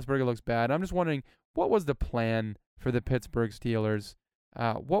Ben Roethlisberger looks bad. I'm just wondering, what was the plan for the Pittsburgh Steelers?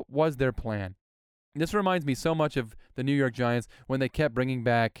 What was their plan? This reminds me so much of the New York Giants when they kept bringing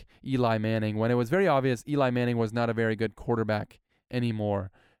back Eli Manning, when it was very obvious Eli Manning was not a very good quarterback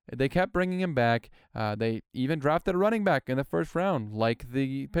anymore. They kept bringing him back. They even drafted a running back in the first round, like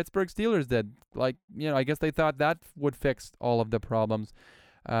the Pittsburgh Steelers did. I guess they thought that would fix all of the problems.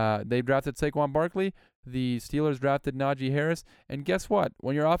 They drafted Saquon Barkley. The Steelers drafted Najee Harris. And guess what?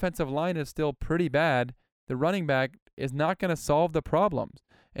 When your offensive line is still pretty bad, the running back is not going to solve the problems.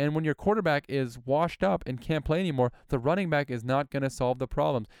 And when your quarterback is washed up and can't play anymore, the running back is not going to solve the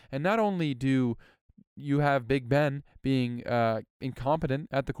problems. And not only do you have Big Ben being incompetent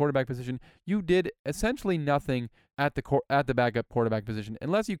at the quarterback position, you did essentially nothing at the backup quarterback position,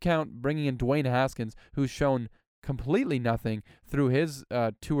 unless you count bringing in Dwayne Haskins, who's shown completely nothing through his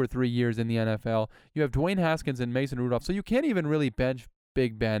 2 or 3 years in the NFL. You have Dwayne Haskins and Mason Rudolph, so you can't even really bench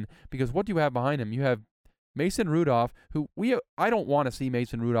Big Ben, because what do you have behind him? You have Mason Rudolph, who I don't want to see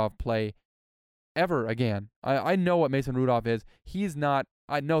Mason Rudolph play ever again. I know what Mason Rudolph is. He's not.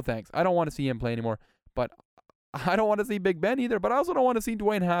 No thanks. I don't want to see him play anymore. But I don't want to see Big Ben either. But I also don't want to see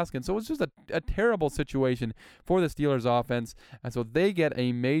Dwayne Haskins. So it's just a terrible situation for the Steelers offense. And so they get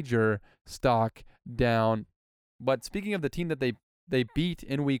a major stock down. But speaking of the team that they beat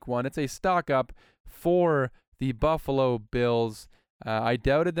in week 1, it's a stock up for the Buffalo Bills. I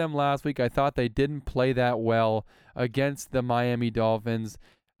doubted them last week. I thought they didn't play that well against the Miami Dolphins.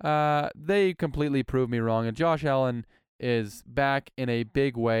 They completely proved me wrong. And Josh Allen is back in a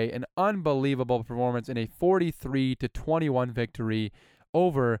big way. An unbelievable performance in a 43-21 victory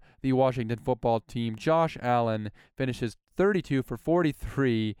over the Washington football team. Josh Allen finishes 32 for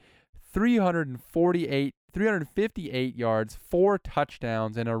 43, 358 yards, 4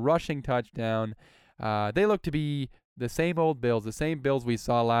 touchdowns, and a rushing touchdown. They look to be the same old Bills, the same Bills we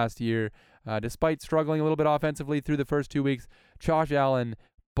saw last year. Despite struggling a little bit offensively through the first 2 weeks, Josh Allen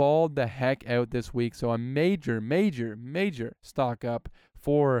balled the heck out this week. So a major stock up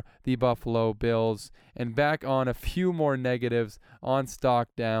for the Buffalo Bills. And back on a few more negatives on stock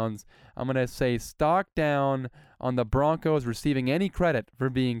downs. I'm going to say stock down on the Broncos receiving any credit for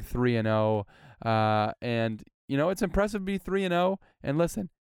being 3-0. And, it's impressive to be 3-0. And listen,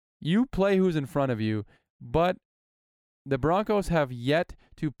 you play who's in front of you, but the Broncos have yet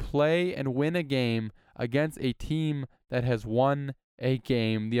to play and win a game against a team that has won a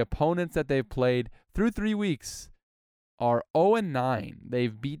game. The opponents that they've played through 3 weeks are 0-9.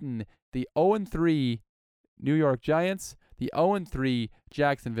 They've beaten the 0-3 New York Giants, the 0-3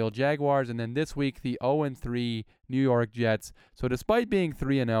 Jacksonville Jaguars, and then this week the 0-3 New York Jets. So despite being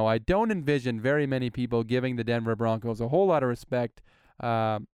 3-0, I don't envision very many people giving the Denver Broncos a whole lot of respect.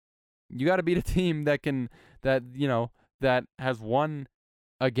 You got to beat a team that has won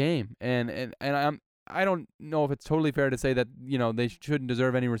a game, and I don't know if it's totally fair to say that, they shouldn't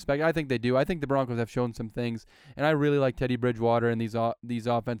deserve any respect. I think they do. I think the Broncos have shown some things, and I really like Teddy Bridgewater and these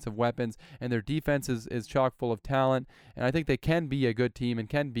offensive weapons, and their defense is chock full of talent, and I think they can be a good team and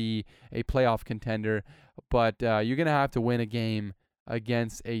can be a playoff contender, but you're going to have to win a game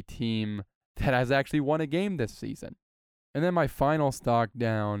against a team that has actually won a game this season. And then my final stock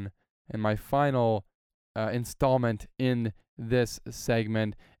down and my final installment in this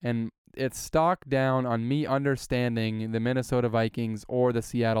segment, and it's stock down on me understanding the Minnesota Vikings or the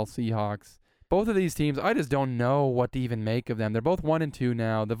Seattle Seahawks. Both of these teams, I just don't know what to even make of them. They're both 1-2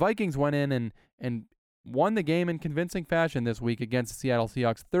 now. The Vikings went in and won the game in convincing fashion this week against the Seattle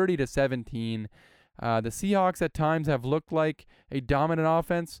Seahawks, 30-17. The Seahawks at times have looked like a dominant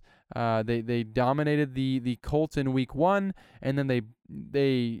offense. They dominated the Colts in week 1, and then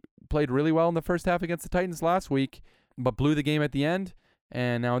they played really well in the first half against the Titans last week, but blew the game at the end.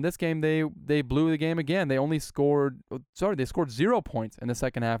 And now in this game, they blew the game again. They scored 0 points in the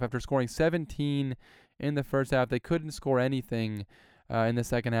second half after scoring 17 in the first half. They couldn't score anything in the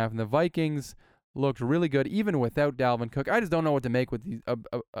second half. And the Vikings looked really good even without Dalvin Cook. I just don't know what to make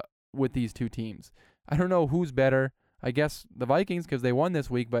with these two teams. I don't know who's better. I guess the Vikings because they won this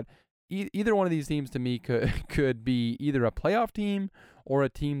week, but either one of these teams to me could be either a playoff team or a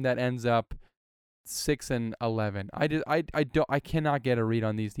team that ends up 6-11. I cannot get a read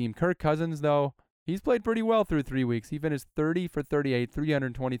on these teams. Kirk Cousins, though, he's played pretty well through 3 weeks. He finished 30 for 38,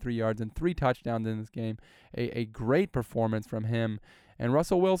 323 yards, and 3 touchdowns in this game. A great performance from him. And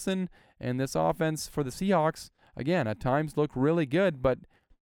Russell Wilson and this offense for the Seahawks, again, at times look really good, but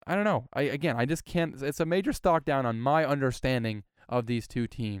I don't know. I just can't. It's a major stock down on my understanding of these two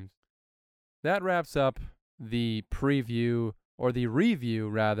teams. That wraps up the preview, or the review,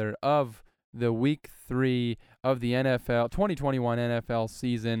 rather, of the Week 3 of the 2021 NFL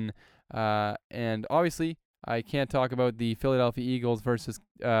season. And obviously, I can't talk about the Philadelphia Eagles versus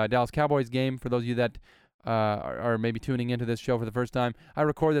Dallas Cowboys game. For those of you that are maybe tuning into this show for the first time, I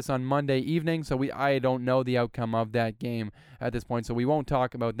record this on Monday evening, so I don't know the outcome of that game at this point, so we won't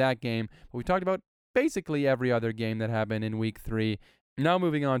talk about that game. But we talked about basically every other game that happened in Week 3. Now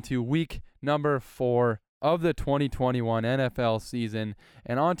moving on to week number 4 of the 2021 NFL season,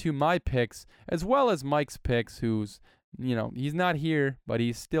 and on to my picks, as well as Mike's picks, who's, he's not here, but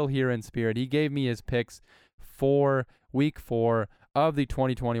he's still here in spirit. He gave me his picks for week 4 of the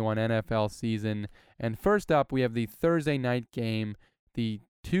 2021 NFL season. And first up, we have the Thursday night game, the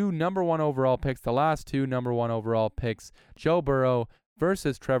 2 number 1 overall picks, the last 2 number 1 overall picks, Joe Burrow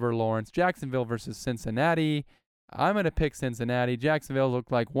versus Trevor Lawrence, Jacksonville versus Cincinnati. I'm going to pick Cincinnati. Jacksonville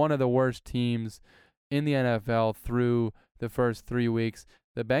looked like one of the worst teams in the NFL through the first 3 weeks.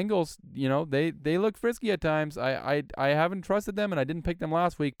 The Bengals, they look frisky at times. I haven't trusted them, and I didn't pick them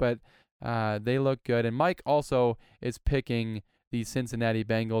last week, but they look good. And Mike also is picking the Cincinnati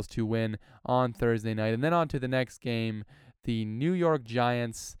Bengals to win on Thursday night. And then on to the next game, the New York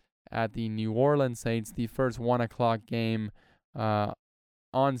Giants at the New Orleans Saints, the first 1 o'clock game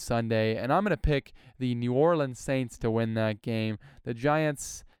on Sunday. And I'm going to pick the New Orleans Saints to win that game. The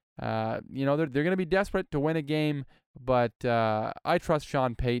Giants, they're going to be desperate to win a game, but I trust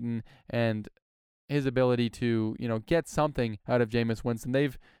Sean Payton and his ability to, get something out of Jameis Winston.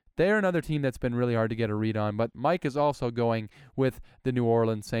 They're another team that's been really hard to get a read on, but Mike is also going with the New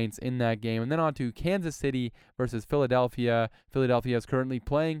Orleans Saints in that game. And then on to Kansas City versus Philadelphia. Philadelphia is currently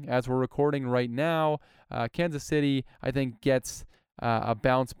playing as we're recording right now. Kansas City, I think, gets a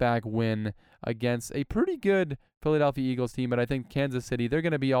bounce-back win against a pretty good Philadelphia Eagles team, but I think Kansas City, they're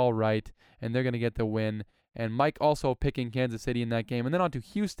going to be all right, and they're going to get the win. And Mike also picking Kansas City in that game. And then on to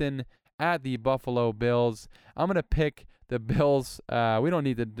Houston at the Buffalo Bills. I'm going to pick the Bills. We don't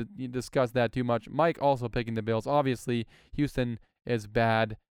need to discuss that too much. Mike also picking the Bills. Obviously, Houston is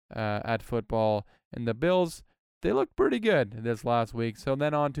bad at football. And the Bills, they looked pretty good this last week. So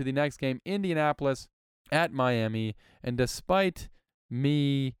then on to the next game, Indianapolis at Miami. And despite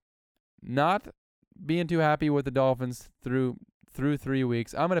me not being too happy with the Dolphins through 3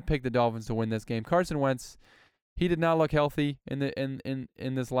 weeks, I'm going to pick the Dolphins to win this game. Carson Wentz, he did not look healthy in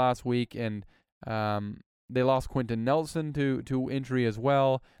this last week, and they lost Quentin Nelson to injury as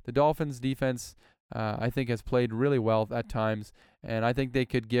well. The Dolphins defense, I think, has played really well at times, and I think they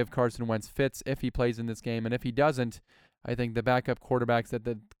could give Carson Wentz fits if he plays in this game. And if he doesn't, I think the backup quarterbacks that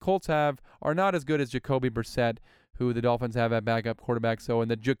the Colts have are not as good as Jacoby Brissett, who the Dolphins have at backup quarterback. So in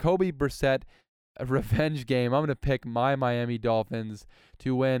the Jacoby Brissett revenge game, I'm going to pick my Miami Dolphins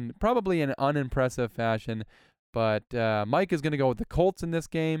to win, probably in an unimpressive fashion. But Mike is going to go with the Colts in this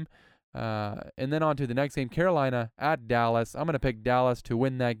game. And then on to the next game, Carolina at Dallas. I'm going to pick Dallas to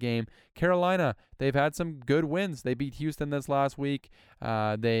win that game. Carolina, they've had some good wins. They beat Houston this last week.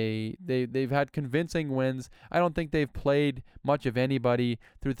 They've had convincing wins. I don't think they've played much of anybody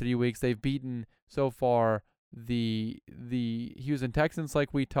through 3 weeks. They've beaten so far the Houston Texans,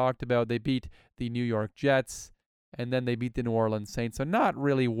 like we talked about. They beat the New York Jets, and then they beat the New Orleans Saints. So not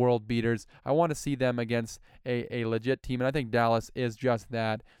really world beaters. I want to see them against a legit team, and I think Dallas is just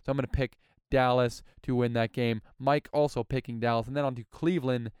that. So I'm going to pick Dallas to win that game. Mike also picking Dallas. And then on to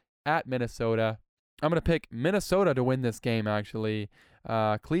Cleveland at Minnesota. I'm going to pick Minnesota to win this game, actually.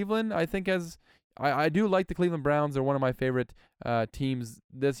 Cleveland, I think, I do like the Cleveland Browns. They're one of my favorite teams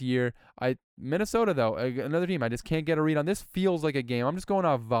this year. Minnesota, though, another team I just can't get a read on. This feels like a game. I'm just going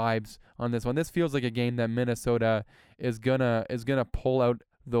off vibes on this one. This feels like a game that Minnesota is gonna pull out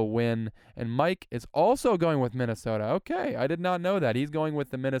the win. And Mike is also going with Minnesota. Okay, I did not know that. He's going with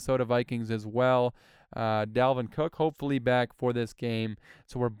the Minnesota Vikings as well. Dalvin Cook hopefully back for this game.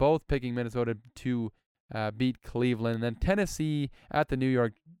 So we're both picking Minnesota to beat Cleveland. And then Tennessee at the New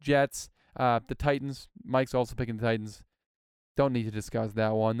York Jets. The Titans. Mike's also picking the Titans. Don't need to discuss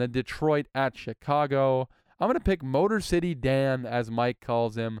that one. Then Detroit at Chicago. I'm going to pick Motor City Dan, as Mike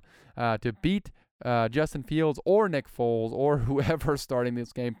calls him, to beat Justin Fields or Nick Foles or whoever starting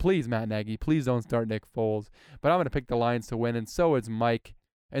this game. Please, Matt Nagy, please don't start Nick Foles. But I'm going to pick the Lions to win, and so is Mike.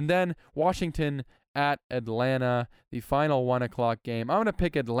 And then Washington at Atlanta, the final 1 o'clock game. I'm going to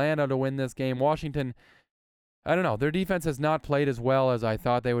pick Atlanta to win this game. Washington, I don't know. Their defense has not played as well as I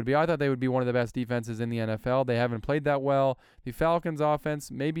thought they would be. I thought they would be one of the best defenses in the NFL. They haven't played that well. The Falcons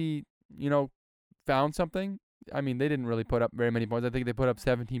offense maybe, found something. I mean, they didn't really put up very many points. I think they put up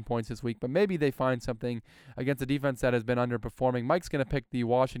 17 points this week, but maybe they find something against a defense that has been underperforming. Mike's going to pick the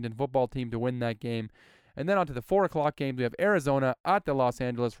Washington football team to win that game. And then on to the 4 o'clock games, we have Arizona at the Los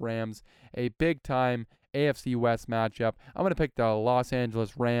Angeles Rams, a big-time AFC West matchup. I'm going to pick the Los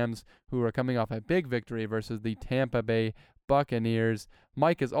Angeles Rams, who are coming off a big victory versus the Tampa Bay Buccaneers.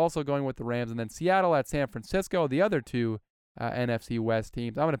 Mike is also going with the Rams. And then Seattle at San Francisco, the other two NFC West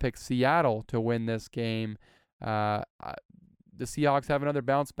teams. I'm going to pick Seattle to win this game. The Seahawks have another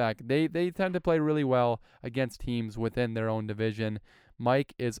bounce back. They tend to play really well against teams within their own division.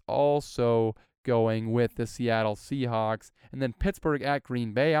 Mike is also going with the Seattle Seahawks. And then Pittsburgh at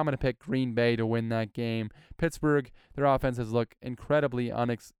Green Bay. I'm going to pick Green Bay to win that game. Pittsburgh, their offenses look incredibly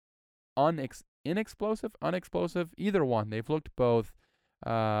unexplosive, either one. They've looked both.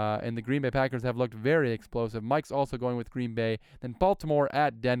 And the Green Bay Packers have looked very explosive. Mike's also going with Green Bay. Then Baltimore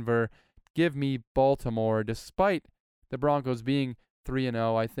at Denver. Give me Baltimore. Despite the Broncos being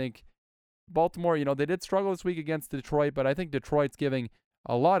 3-0, I think Baltimore, they did struggle this week against Detroit, but I think Detroit's giving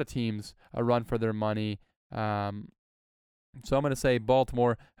a lot of teams a run for their money. So I'm going to say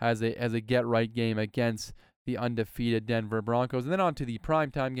Baltimore has a get-right game against the undefeated Denver Broncos. And then on to the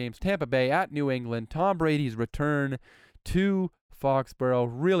primetime games. Tampa Bay at New England. Tom Brady's return to Foxborough.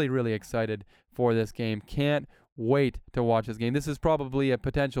 Really, really excited for this game. Can't wait to watch this game. This is probably a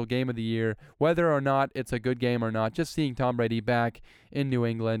potential game of the year, whether or not it's a good game or not. Just seeing Tom Brady back in New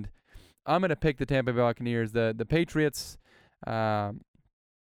England. I'm going to pick the Tampa Bay Buccaneers. The Patriots, their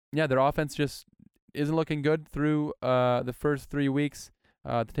offense just isn't looking good through the first 3 weeks.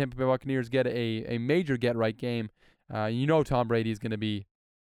 The Tampa Bay Buccaneers get a major get-right game. Tom Brady is going to be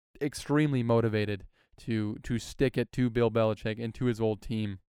extremely motivated to stick it to Bill Belichick and to his old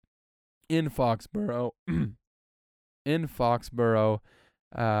team in Foxborough.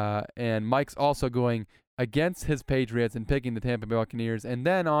 And Mike's also going against his Patriots and picking the Tampa Bay Buccaneers. And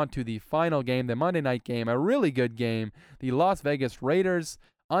then on to the final game, the Monday night game, a really good game. The Las Vegas Raiders,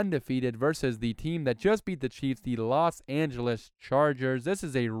 undefeated, versus the team that just beat the Chiefs, the Los Angeles Chargers. This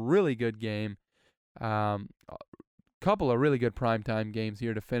is a really good game. Couple of really good primetime games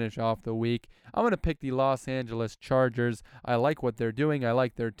here to finish off the week. I'm going to pick the Los Angeles Chargers. I like what they're doing. I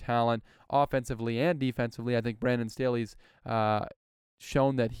like their talent offensively and defensively. I think Brandon Staley's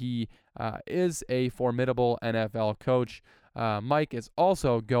shown that he is a formidable NFL coach. Mike is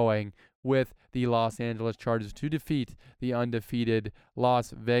also going with the Los Angeles Chargers to defeat the undefeated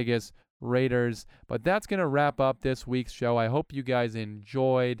Las Vegas Raiders. But that's going to wrap up this week's show. I hope you guys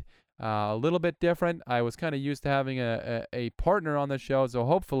enjoyed. A little bit different. I was kind of used to having a partner on the show, so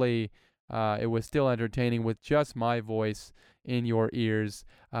hopefully it was still entertaining with just my voice in your ears.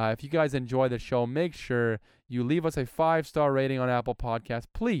 If you guys enjoy the show, make sure you leave us a 5-star rating on Apple Podcasts.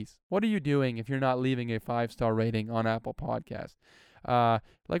 Please, what are you doing if you're not leaving a 5-star rating on Apple Podcasts?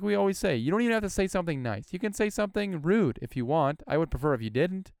 Like we always say, you don't even have to say something nice. You can say something rude if you want. I would prefer if you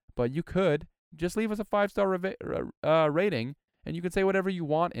didn't, but you could. Just leave us a 5-star rating. and you can say whatever you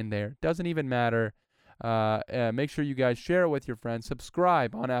want in there. Doesn't even matter. Make sure you guys share it with your friends.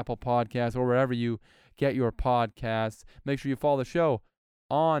 Subscribe on Apple Podcasts or wherever you get your podcasts. Make sure you follow the show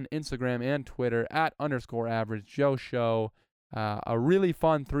on Instagram and Twitter at _AverageJoeShow. A really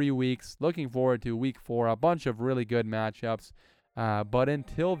fun 3 weeks. Looking forward to week 4. A bunch of really good matchups. But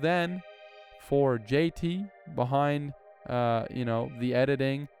until then, for JT behind, the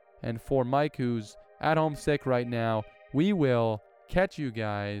editing, and for Mike, who's at home sick right now, we will catch you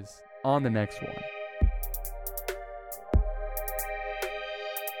guys on the next one.